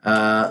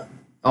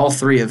all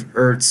three of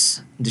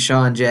Ertz,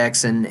 Deshaun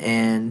Jackson,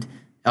 and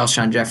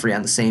Alshon Jeffrey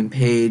on the same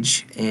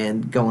page,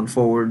 and going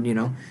forward,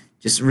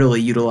 just really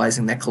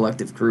utilizing that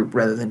collective group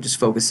rather than just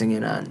focusing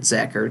in on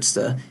Zach Ertz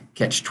to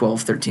catch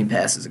 12, 13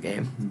 passes a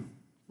game.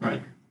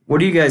 Right. What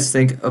do you guys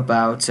think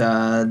about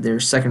their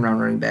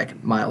second-round running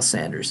back, Miles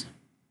Sanders?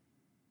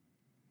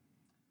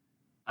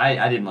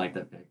 I didn't like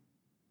that pick.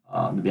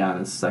 To be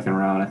honest, second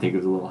round, I think it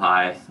was a little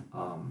high.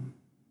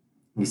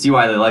 You see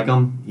why they like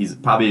him. He's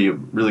probably a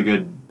really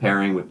good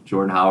pairing with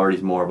Jordan Howard.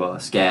 He's more of a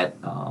scat,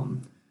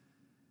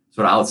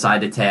 sort of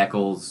outside the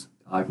tackles.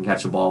 Can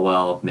catch the ball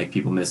well, make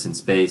people miss in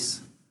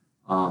space.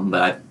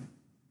 But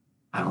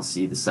I don't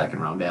see the second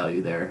round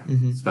value there,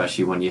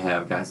 especially when you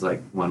have guys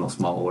like Wendell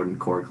Smallwood and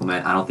Corey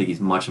Clement. I don't think he's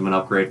much of an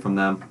upgrade from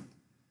them.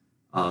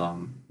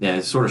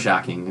 It's sort of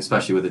shocking,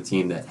 especially with a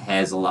team that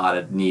has a lot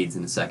of needs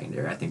in the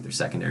secondary. I think their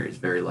secondary is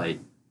very light.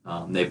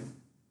 They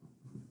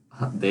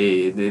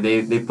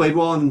played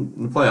well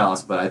in the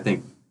playoffs, but I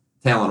think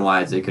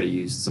talent-wise they could have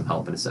used some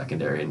help in the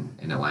secondary and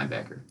a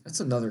linebacker.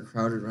 That's another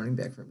crowded running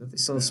back for them. They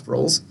still have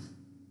Sproles.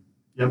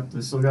 Yep,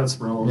 they still got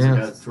Sproles. Yeah.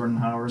 They got Jordan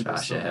Howard.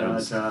 Josh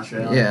Adams. Adams. Josh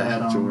Yeah,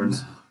 Adams. Jordan.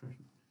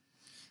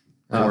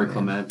 Corey man.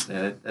 Clement.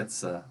 Yeah,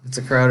 that's It's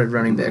a crowded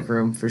running back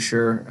room for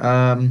sure.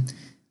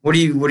 What do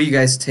you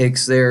guys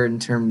takes there in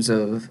terms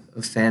of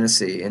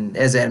fantasy? And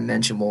as Adam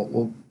mentioned,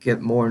 we'll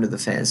get more into the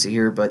fantasy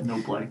here, but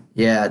No play.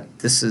 yeah,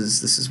 this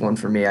is one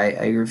for me. I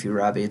agree with you,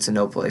 Robbie. It's a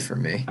no play for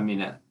me. I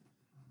mean,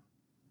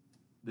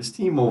 this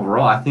team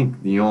overall, I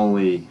think the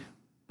only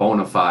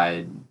bona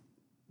fide,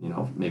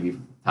 maybe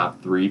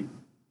top 3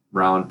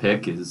 round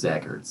pick is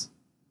Zach Ertz.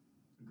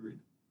 Agreed.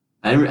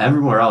 And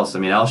everywhere else, I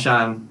mean,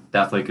 Alshon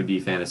definitely could be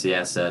a fantasy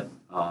asset.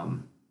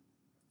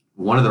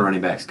 One of the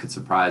running backs could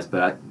surprise,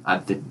 but I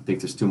think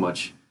there's too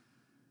much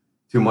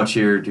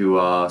here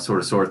to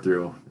sort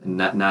through, and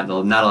not a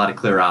lot of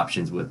clear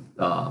options with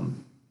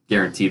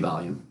guaranteed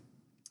volume.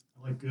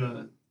 I like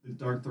the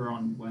dart throw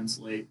on Wentz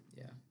late.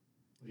 Yeah.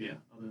 But yeah,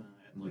 other than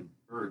that, like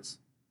Ertz is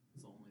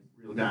the only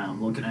real guy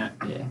I'm looking at.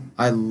 Yeah.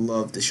 I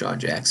love Deshaun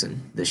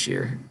Jackson this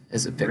year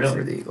as a pick Really?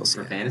 for the Eagles.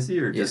 For Yeah. fantasy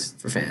or Yes,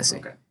 just for fantasy.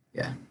 Okay.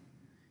 Yeah,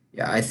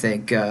 I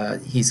think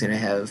he's going to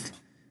have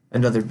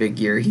another big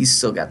year. He's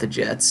still got the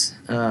Jets.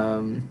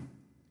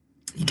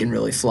 He can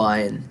really fly,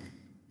 and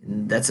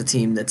that's a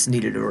team that's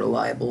needed a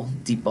reliable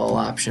deep ball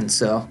option.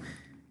 So,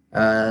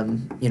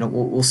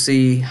 we'll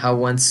see how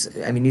Wentz.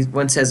 I mean,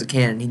 Wentz has a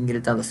cannon; he can get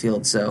it down the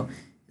field. So,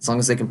 as long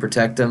as they can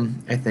protect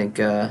him, I think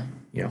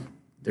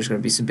there's going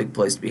to be some big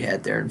plays to be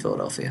had there in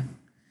Philadelphia.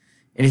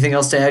 Anything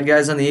else to add,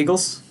 guys, on the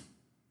Eagles?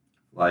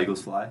 Fly,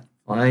 Eagles, fly.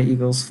 Fly,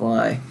 Eagles,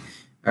 fly.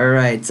 All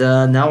right,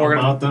 now How we're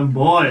gonna about them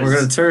boys? we're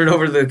gonna turn it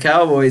over to the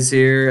Cowboys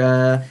here.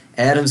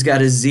 Adam's got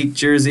his Zeke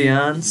jersey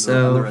on, I'm the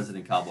so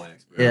resident Cowboy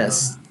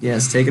expert.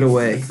 yes, take it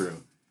away. True.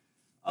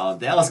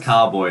 Dallas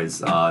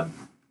Cowboys.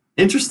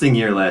 Interesting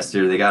year last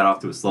year. They got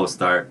off to a slow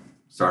start.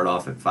 Started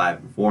off at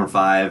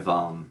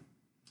 4-5.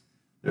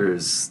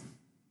 There's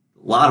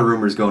a lot of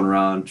rumors going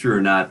around, true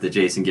or not, that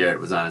Jason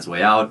Garrett was on his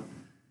way out.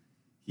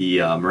 He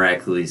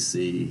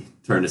miraculously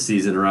turned the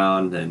season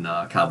around, and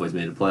Cowboys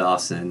made the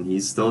playoffs, and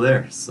he's still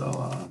there.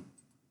 So,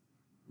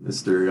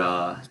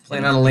 Mr.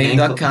 Playing on a lame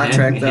duck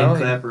contract, though. Hand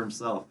clapper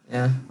himself.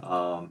 Yeah,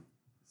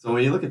 So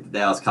when you look at the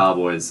Dallas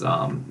Cowboys,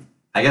 I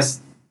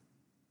guess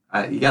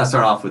you got to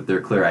start off with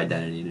their clear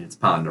identity, and it's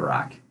pound to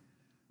rock.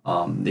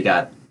 They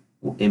got,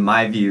 in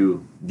my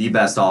view, the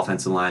best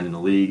offensive line in the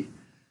league.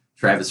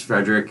 Travis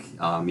Frederick,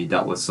 he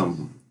dealt with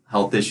some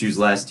health issues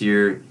last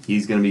year.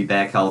 He's going to be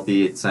back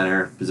healthy at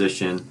center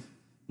position.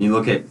 You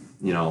look at,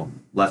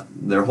 left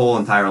their whole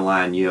entire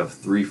line. You have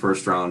 3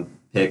 first-round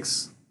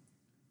picks.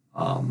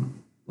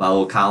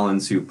 Lalo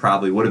Collins, who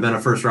probably would have been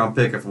a first-round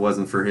pick if it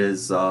wasn't for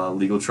his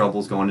legal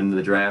troubles going into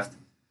the draft.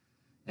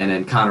 And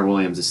then Connor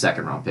Williams, a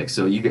second-round pick.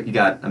 So you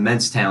got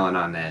immense talent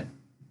on that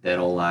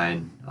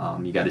O-line.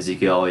 You got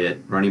Ezekiel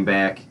Elliott, running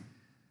back.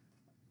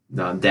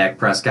 Dak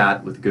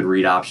Prescott with a good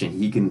read option.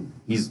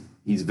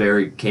 He's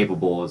very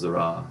capable as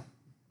a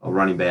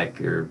running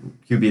back or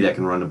QB that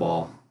can run the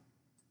ball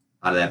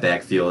out of that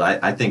backfield.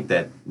 I think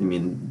that,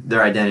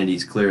 their identity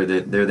is clear.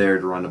 That they're there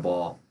to run the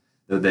ball.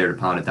 They're there to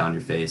pound it down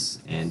your face.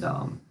 And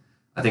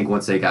I think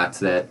once they got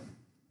to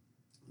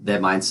that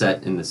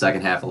mindset in the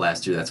second half of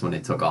last year, that's when they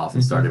took off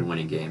and started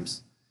winning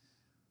games.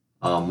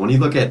 When you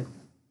look at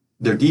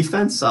their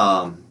defense,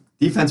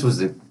 defense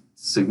was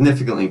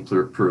significantly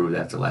improved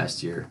after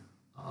last year.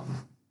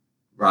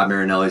 Rob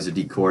Marinelli's a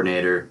D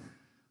coordinator.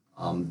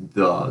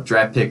 The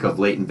draft pick of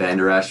Leighton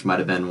Vander Esch might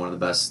have been one of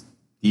the best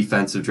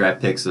defensive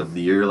draft picks of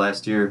the year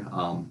last year.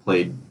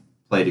 Played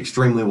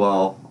extremely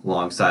well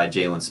alongside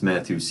Jalen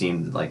Smith, who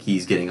seemed like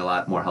he's getting a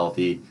lot more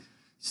healthy.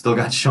 Still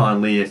got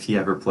Sean Lee if he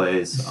ever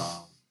plays.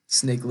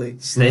 Snakely.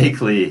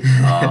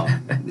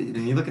 And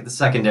you look at the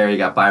secondary, you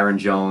got Byron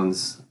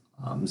Jones,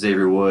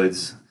 Xavier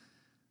Woods,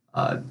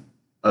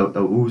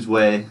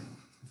 Ouzwe,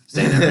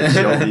 saying that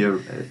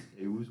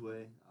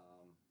Ouzwe.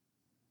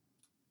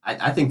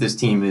 I think this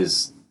team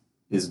is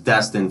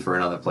destined for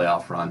another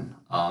playoff run,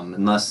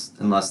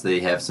 unless they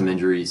have some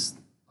injuries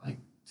like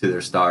to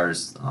their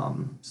stars.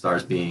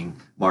 Stars being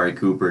Mari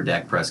Cooper,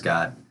 Dak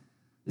Prescott,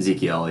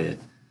 Ezekiel Elliott.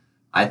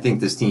 I think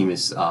this team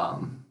is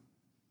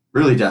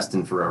really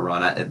destined for a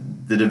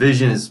run. The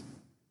division is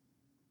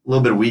a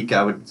little bit weak.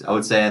 I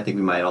would say. I think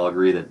we might all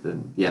agree that the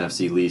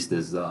NFC East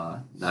is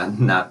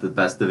not the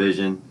best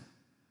division.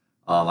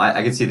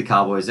 I can see the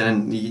Cowboys,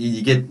 and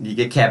you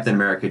get Captain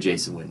America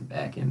Jason Witten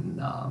back,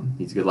 and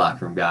he's a good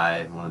locker room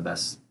guy, one of the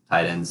best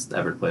tight ends to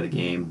ever play the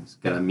game. He's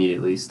gonna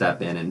immediately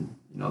step in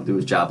and do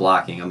his job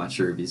blocking. I'm not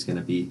sure if he's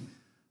gonna be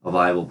a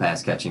viable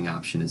pass catching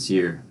option this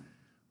year.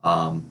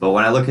 But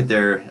when I look at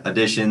their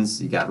additions,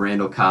 you got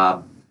Randall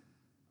Cobb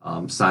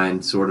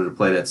signed sort of to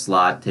play that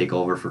slot, take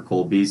over for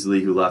Cole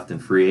Beasley, who left in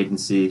free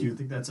agency. Do you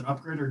think that's an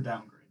upgrade or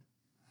downgrade?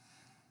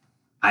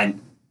 I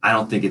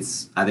don't think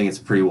it's. I think it's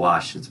pretty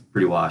wash. It's a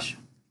pretty wash.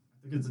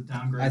 I think it's a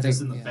downgrade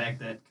just in the fact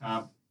that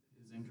Cobb,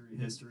 his injury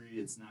history,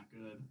 it's not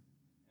good. And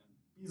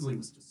Beasley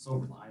was just so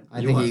reliable.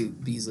 I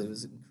think Beasley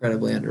was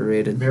incredibly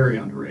underrated. Very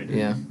underrated.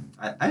 Yeah.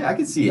 I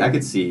could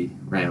see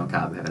Randall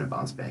Cobb having a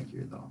bounce back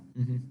year though.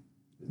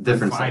 Mm-hmm.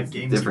 Different 5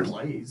 games different he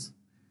plays.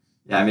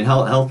 Yeah, I mean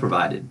health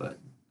provided, but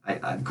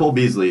Cole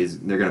Beasley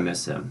they're gonna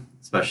miss him,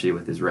 especially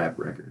with his rap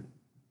record.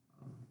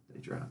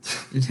 dropped.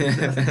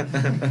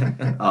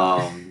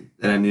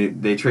 And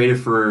then they traded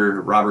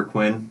for Robert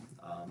Quinn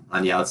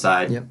on the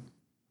outside. Yep.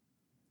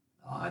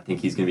 I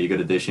think he's going to be a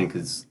good addition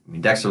because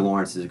Dexter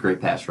Lawrence is a great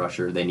pass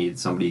rusher. They needed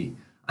somebody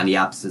on the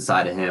opposite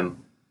side of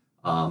him,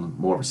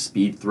 more of a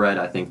speed threat.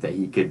 I think that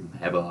he could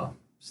have a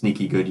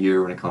sneaky good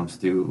year when it comes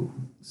to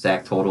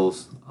sack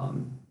totals.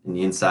 In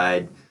the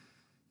inside,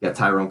 you got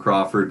Tyrone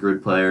Crawford,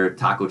 good player.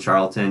 Taco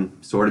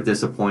Charlton, sort of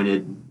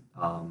disappointed.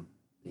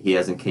 He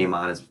hasn't came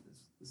on as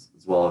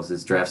well as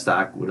his draft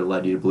stock would have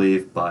led you to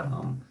believe. But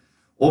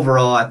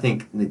overall, I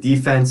think the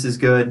defense is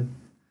good.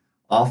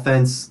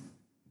 Offense,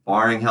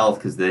 barring health,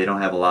 because they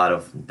don't have a lot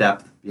of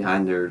depth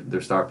behind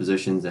their star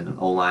positions, and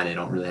O-line, they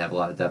don't really have a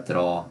lot of depth at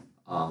all.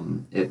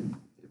 If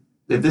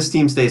this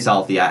team stays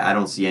healthy, I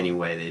don't see any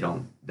way they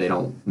don't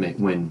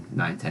win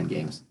 9-10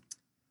 games.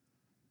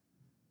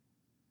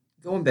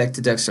 Going back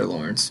to Dexter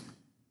Lawrence,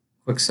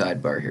 quick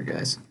sidebar here,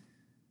 guys.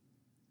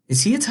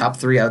 Is he a top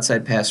 3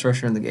 outside pass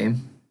rusher in the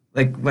game?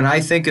 Like when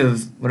I think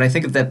of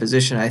that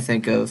position, I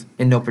think of,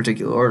 in no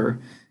particular order,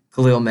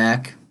 Khalil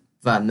Mack,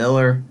 Von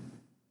Miller,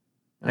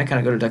 and I kind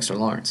of go to Dexter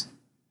Lawrence.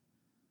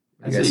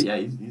 I'd say, yeah,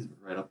 he's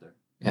right up there.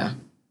 Yeah,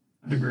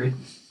 I'd agree.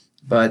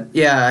 but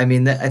yeah, I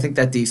mean, I think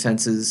that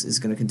defense is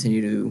going to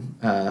continue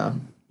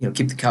to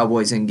keep the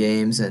Cowboys in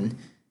games, and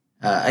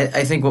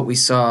I think what we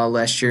saw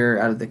last year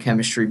out of the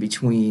chemistry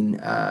between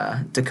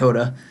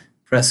Dakota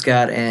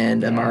Prescott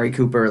and Amari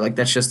Cooper, like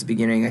that's just the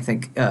beginning. I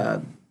think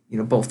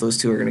both those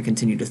two are going to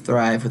continue to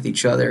thrive with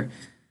each other.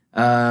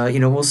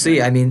 We'll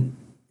see. I mean,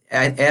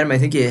 Adam, I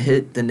think you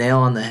hit the nail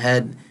on the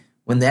head.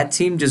 When that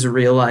team just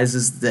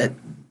realizes that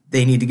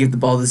they need to give the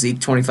ball to Zeke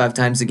 25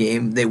 times a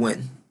game, they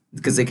win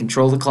because they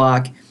control the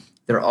clock.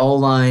 Their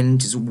all-line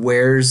just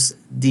wears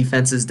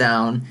defenses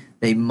down.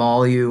 They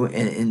maul you,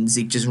 and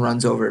Zeke just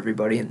runs over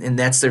everybody, and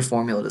that's their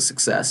formula to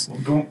success.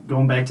 Well,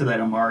 going back to that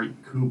Amari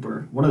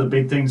Cooper, one of the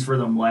big things for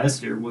them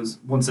last year was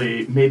once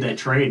they made that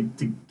trade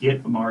to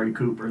get Amari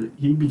Cooper,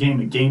 he became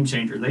a game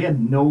changer. They had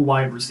no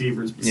wide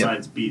receivers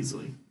besides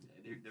Beasley.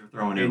 They're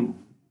throwing in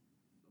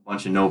a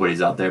bunch of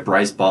nobodies out there.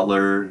 Bryce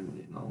Butler,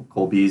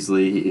 Cole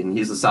Beasley, and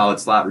he's a solid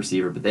slot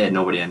receiver, but they had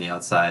nobody on the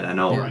outside. I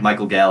know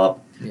Michael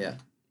Gallup. Yeah.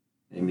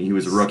 I mean, he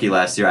was a rookie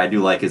last year. I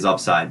do like his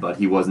upside, but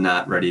he was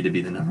not ready to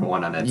be the number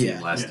one on that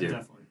team last year.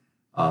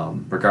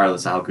 Definitely.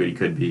 Regardless of how good he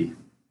could be.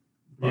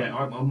 But,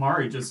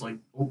 Amari just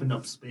opened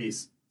up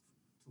space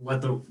to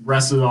let the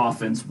rest of the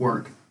offense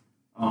work.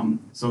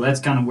 So that's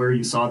kind of where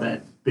you saw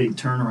that big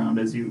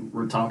turnaround as you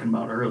were talking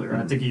about earlier.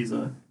 I think he's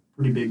a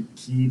pretty big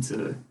key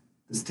to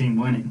this team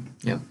winning.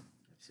 Yeah,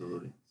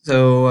 absolutely.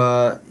 So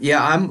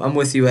I'm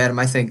with you, Adam.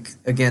 I think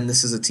again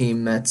this is a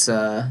team that's.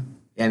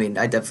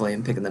 I definitely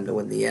am picking them to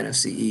win the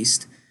NFC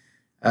East.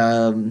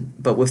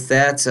 But with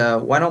that,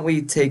 why don't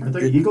we take... Are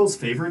the Eagles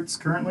favorites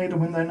currently to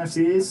win the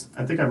NFC East?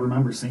 I think I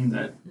remember seeing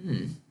that.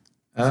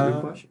 That's a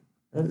good question.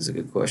 That is a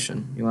good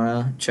question. You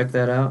want to check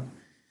that out?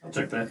 I'll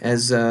check that.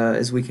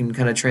 As we can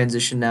kind of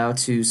transition now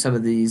to some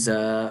of these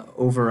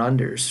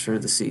over-unders for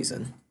the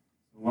season.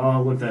 Well,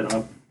 I'll look that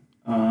up.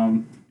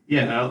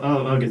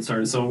 I'll get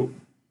started. So...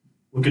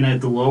 Looking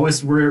at the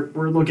lowest, we're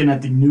looking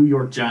at the New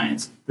York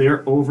Giants.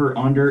 Their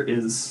over/under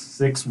is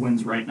 6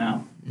 wins right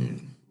now.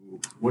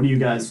 What do you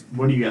guys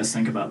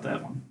think about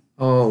that one?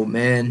 Oh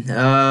man,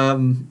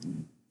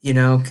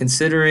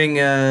 considering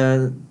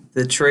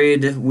the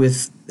trade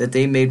that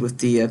they made with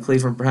the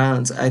Cleveland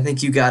Browns, I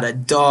think you got a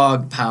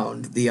dog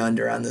pound the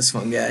under on this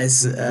one,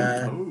 guys.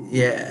 That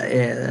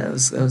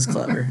was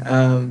clever.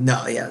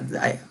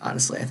 I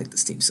honestly think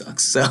this team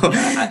sucks. So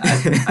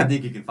I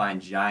think you can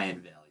find giant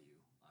value.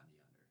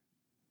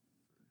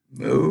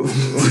 Ooh. I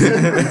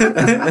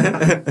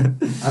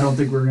don't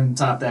think we're going to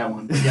top that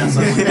one. But yes,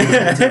 I like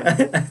that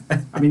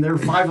too. I mean, they were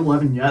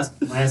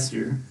 5-11 last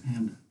year,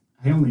 and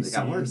I only see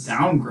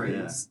downgrades.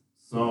 Yeah.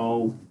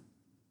 So,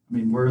 I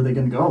mean, where are they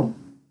going to go?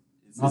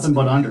 Nothing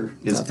but under.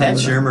 Is Pat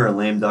Shurmur a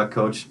lame duck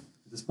coach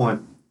at this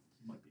point?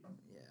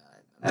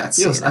 I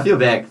feel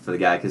bad for the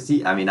guy because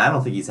I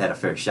don't think he's had a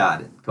fair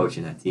shot at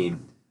coaching that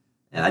team,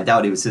 and I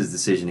doubt it was his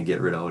decision to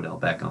get rid of Odell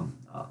Beckham.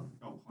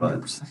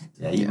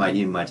 100%. But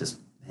he might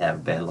just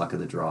have bad luck of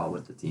the draw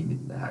with the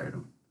team that hired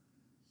him.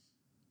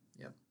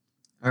 Yep.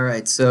 All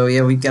right, so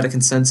we've got a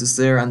consensus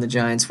there on the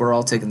Giants. We're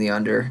all taking the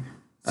under.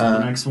 So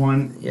the next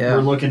one we're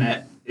looking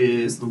at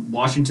is the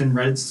Washington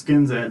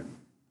Redskins at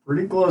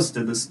pretty close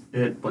to this,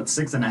 but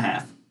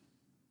 6.5,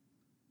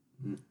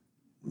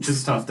 which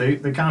is tough. They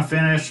kind of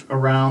finish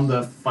around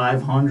the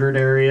 500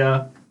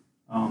 area.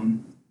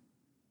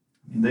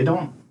 They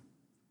don't.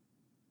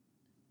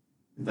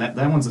 That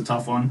one's a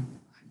tough one.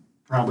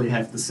 Probably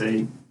have to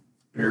say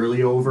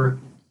barely over.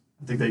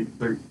 I think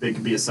they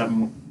could be a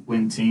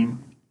 7-win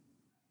team.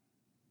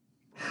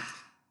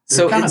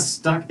 They're kind of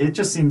stuck. It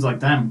just seems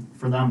like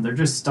for them, they're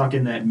just stuck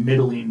in that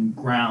middling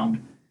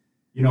ground.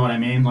 You know what I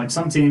mean? Like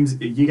some teams,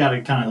 you got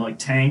to kind of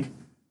tank,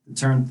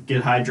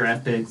 get high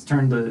draft picks,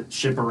 turn the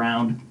ship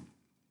around.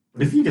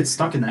 But if you get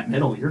stuck in that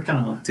middle, you're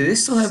kind of. Do they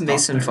still have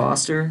Mason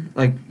Foster,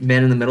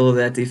 man in the middle of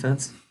that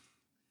defense?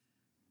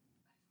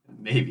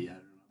 Maybe. I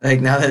don't know.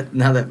 Like now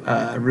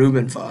that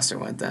Reuben Foster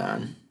went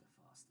down.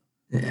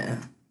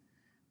 Yeah.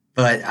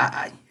 But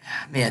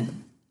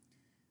man,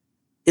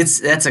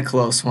 that's a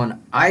close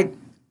one. I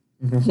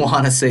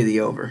want to say the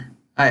over.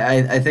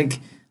 I think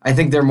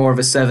they're more of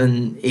a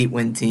 7-8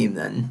 win team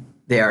than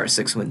they are a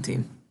 6-win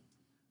team.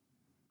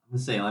 I'm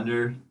gonna say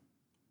under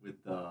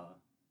with the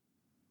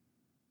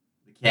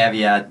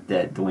caveat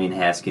that Dwayne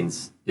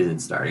Haskins isn't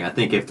starting. I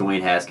think if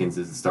Dwayne Haskins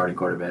is the starting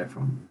quarterback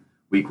from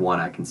week 1,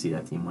 I can see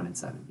that team winning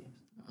 7 games.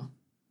 Oh.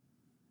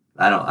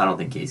 I don't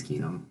think Case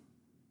Keenum.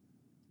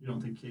 You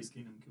don't think Case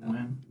Keenum can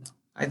win? No.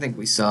 I think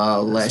we saw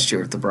last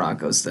year with the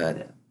Broncos that.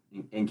 Yeah.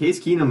 And Case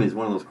Keenum is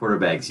one of those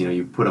quarterbacks,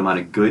 you put him on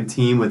a good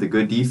team with a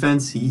good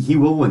defense, he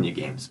will win you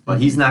games.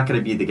 But he's not going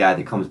to be the guy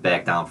that comes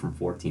back down from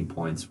 14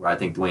 points, where I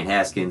think Dwayne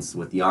Haskins,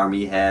 with the arm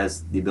he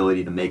has, the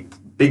ability to make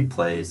big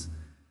plays,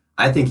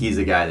 I think he's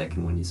a guy that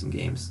can win you some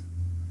games.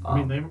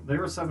 I mean, they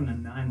were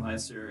 7-9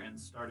 last year and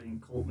starting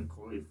Colt McCoy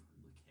for like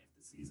half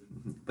the season.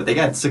 But they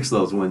got 6 of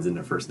those wins in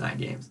their first 9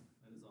 games.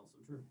 That is also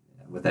true.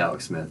 Yeah, with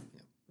Alex Smith.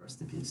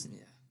 Rest in peace. Yeah.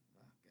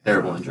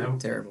 Terrible injury.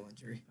 Terrible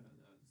injury.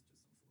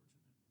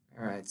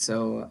 All right,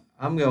 so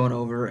I'm going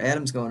over.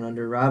 Adam's going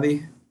under.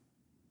 Robbie?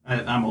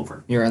 I'm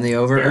over. You're on the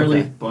over?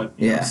 Barely, Okay. but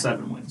Yeah.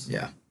 7 wins.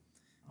 Yeah.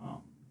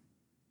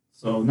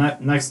 So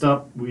next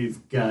up,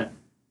 we've got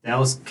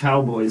Dallas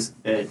Cowboys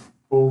at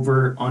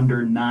over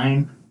under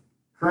 9.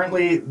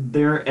 Currently,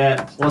 they're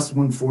at plus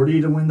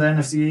 140 to win the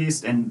NFC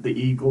East, and the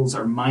Eagles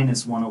are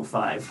minus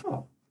 105.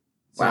 Oh.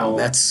 Wow, So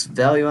that's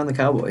value on the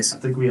Cowboys. I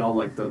think we all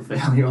like the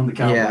value on the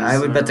Cowboys. Yeah, I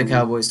would bet the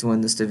Cowboys to win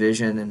this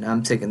division, and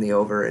I'm taking the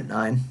over at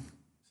 9.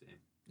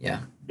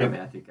 Yeah. I mean,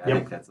 I think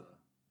that's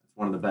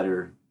one of the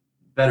better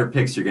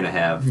picks you're going to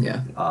have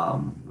Yeah.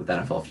 with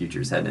NFL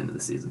futures heading into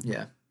the season.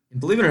 Yeah. And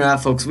believe it or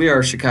not, folks, we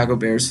are Chicago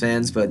Bears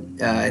fans, but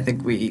I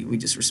think we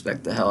just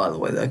respect the hell out of the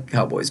way the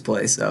Cowboys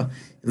play. So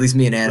at least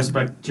me and Adam.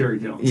 Respect Jerry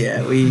Jones.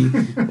 Yeah, we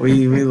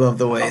love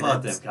the way How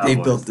about that them they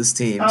Cowboys? built this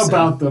team. How so.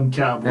 about them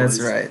Cowboys?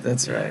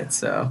 That's right.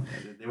 So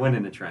Yeah, they went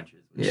in the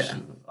trenches. Which, Yeah.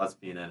 Us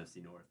being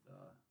NFC North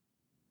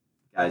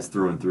guys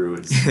through and through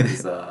is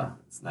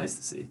it's nice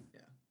to see.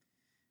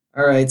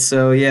 all right,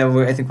 so yeah,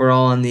 I think we're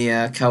all on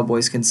the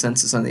Cowboys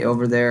consensus on the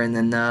over there, and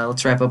then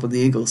let's wrap up with the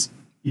Eagles.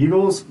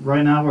 Eagles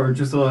right now are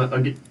just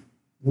a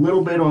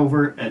little bit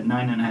over at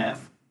 9.5.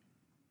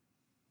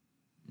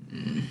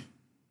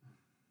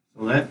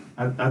 So that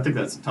I think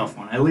that's a tough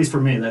one. At least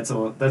for me, that's a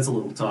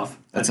little tough.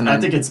 That's I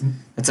think it's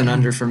an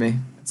under for me.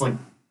 it's like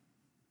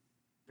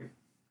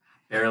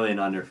Barely an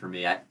under for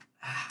me. I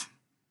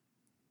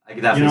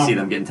could definitely see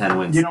them getting 10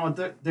 wins. you know what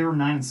they were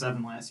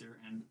 9-7 last year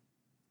and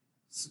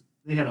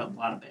they had a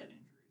lot of bad injuries.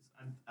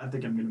 I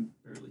think I'm gonna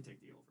barely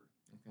take the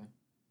over.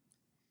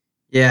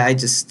 Yeah, I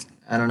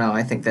don't know.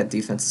 I think that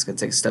defense is going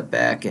to take a step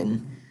back,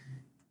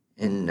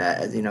 and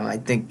I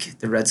think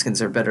the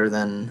Redskins are better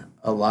than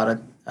a lot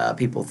of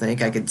people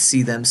think. I could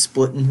see them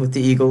splitting with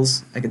the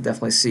Eagles. I could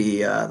definitely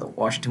see the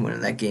Washington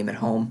winning that game at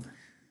home.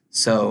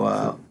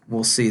 So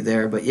we'll see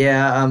there. But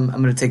yeah, I'm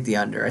going to take the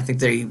under. I think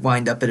they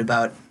wind up at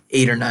about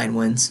 8 or 9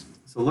 wins.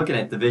 So looking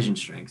at division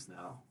strengths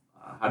now,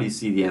 how do you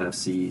see the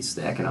NFC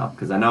stacking up?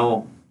 Because I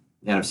know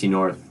the NFC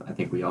North, I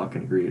think we all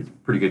can agree, it's a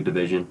pretty good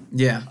division.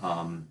 Yeah.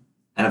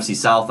 NFC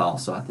South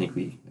also, I think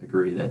we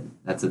agree that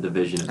that's a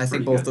division. That's I think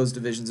pretty both good. those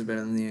divisions are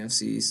better than the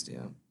NFC East. Yeah.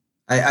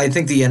 I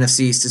think the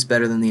NFC East is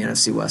better than the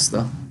NFC West,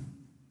 though.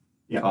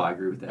 Yeah. Oh, I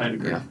agree with that. I'd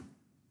agree. Yeah.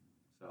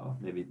 So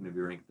maybe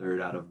rank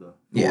third out of the 4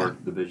 Yeah.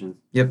 divisions.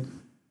 Yep.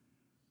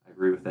 I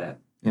agree with that.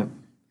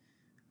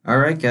 All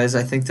right, guys,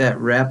 I think that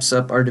wraps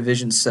up our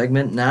division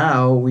segment.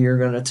 Now we are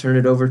going to turn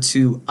it over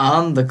to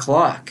On the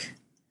Clock.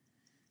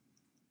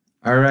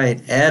 All right,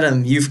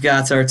 Adam, you've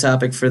got our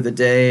topic for the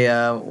day.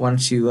 Why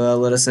don't you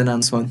let us in on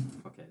this one?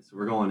 Okay, so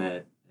we're going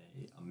at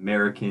an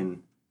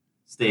American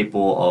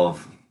staple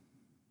of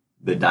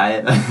the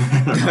diet.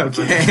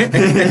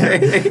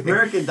 Okay.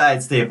 American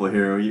diet staple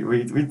here.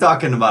 We're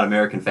talking about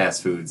American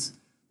fast foods.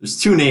 There's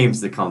 2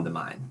 names that come to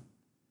mind.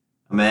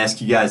 I'm going to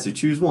ask you guys to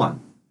choose one.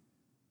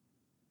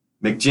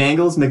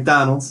 McJangles,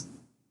 McDonald's,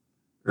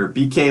 or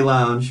BK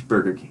Lounge,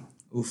 Burger King.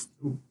 Oof.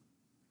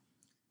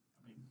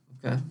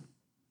 Okay.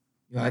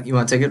 You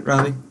want to take it,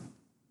 Robbie?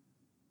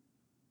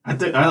 I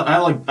think I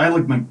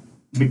like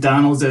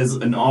McDonald's as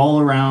an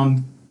all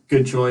around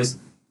good choice.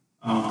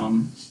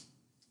 BK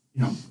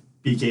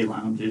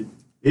Lounge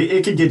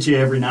it could get you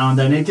every now and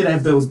then. It could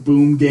have those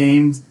boom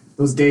games,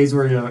 those days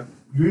where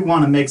you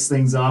want to mix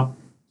things up.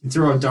 You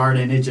throw a dart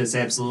in, it just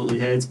absolutely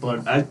hits.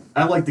 But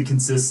I like the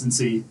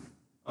consistency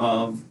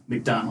of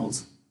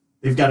McDonald's.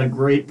 They've got a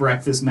great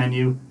breakfast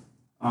menu,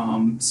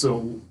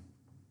 so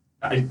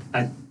I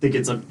think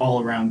it's an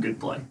all around good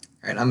play.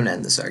 All right, I'm going to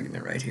end this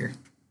argument right here.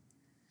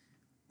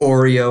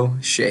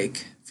 Oreo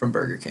shake from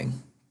Burger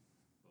King.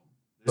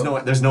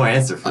 There's no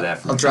answer for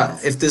that. I'll drop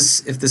if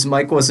this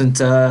mic wasn't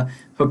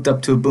hooked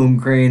up to a boom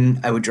crane,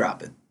 I would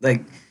drop it.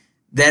 Like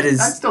that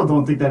is. I still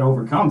don't think that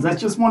overcomes.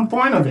 That's just one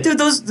point of it. Dude,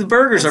 the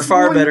burgers are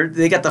far better.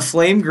 They got the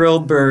flame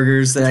grilled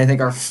burgers that I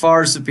think are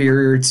far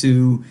superior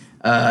to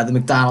the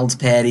McDonald's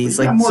patties.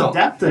 You Like, got more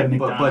depth at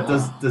But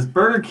McDonald's. does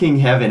Burger King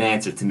have an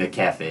answer to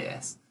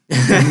McCafe-ass?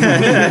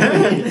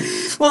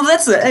 well, I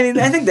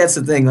think that's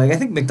the thing. Like, I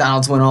think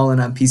McDonald's went all in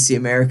on PC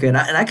America, and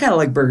I kind of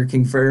like Burger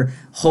King for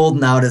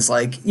holding out as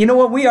like, you know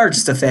what, we are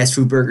just a fast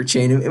food burger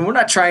chain, and we're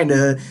not trying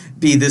to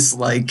be this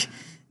like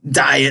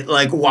diet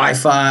like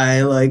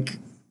Wi-Fi like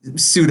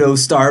pseudo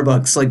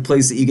Starbucks like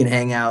place that you can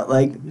hang out.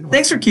 Like,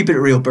 thanks for keeping it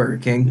real, Burger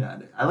King. Yeah,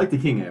 I like the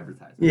King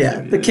advertisement.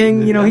 Yeah, the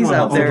King, you know, he's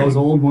out there. Those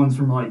old ones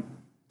from like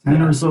 10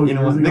 or so You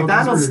know, years ago.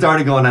 McDonald's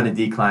started going on a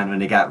decline when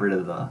they got rid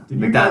of the Did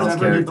McDonald's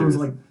you guys ever get characters.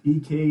 those like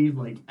BK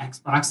like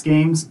Xbox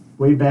games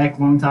way back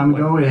a long time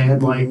ago? It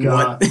had like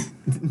oh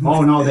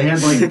no, they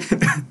had like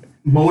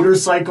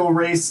motorcycle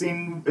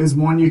racing is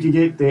one you could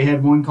get. They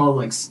had one called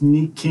like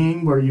Sneak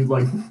King where you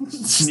like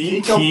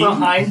sneak up King?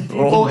 behind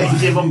people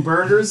and give them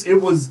burgers.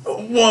 It was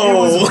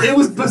Whoa. It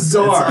was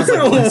bizarre. It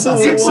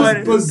sounds like It was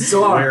what?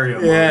 bizarre.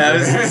 Yeah, I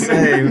was gonna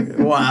say,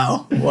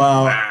 wow.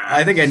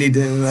 I think I need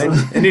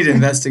to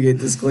investigate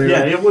this clearly.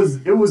 Yeah, it was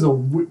a.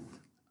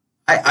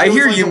 I It was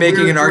hear like you a making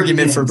weird an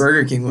argument 3 for games.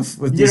 Burger King with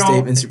You these know,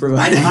 statements you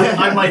provide.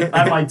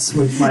 I might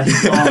switch my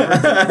offer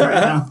right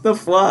now. The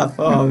flop.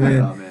 Oh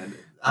man. Oh, man.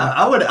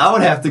 I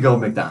would have to go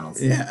McDonald's.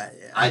 Yeah.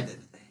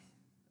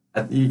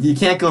 You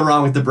can't go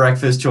wrong with the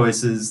breakfast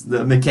choices, the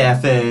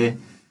McCafe.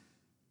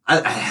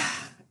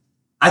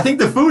 I think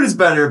the food is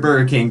better at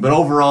Burger King, but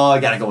overall, I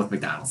got to go with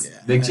McDonald's. Yeah.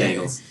 Big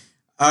Jangles.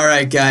 All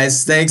right,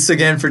 guys. Thanks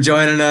again for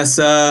joining us.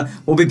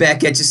 We'll be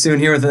back at you soon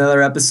here with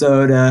another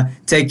episode.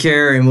 Take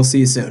care, and we'll see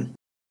you soon.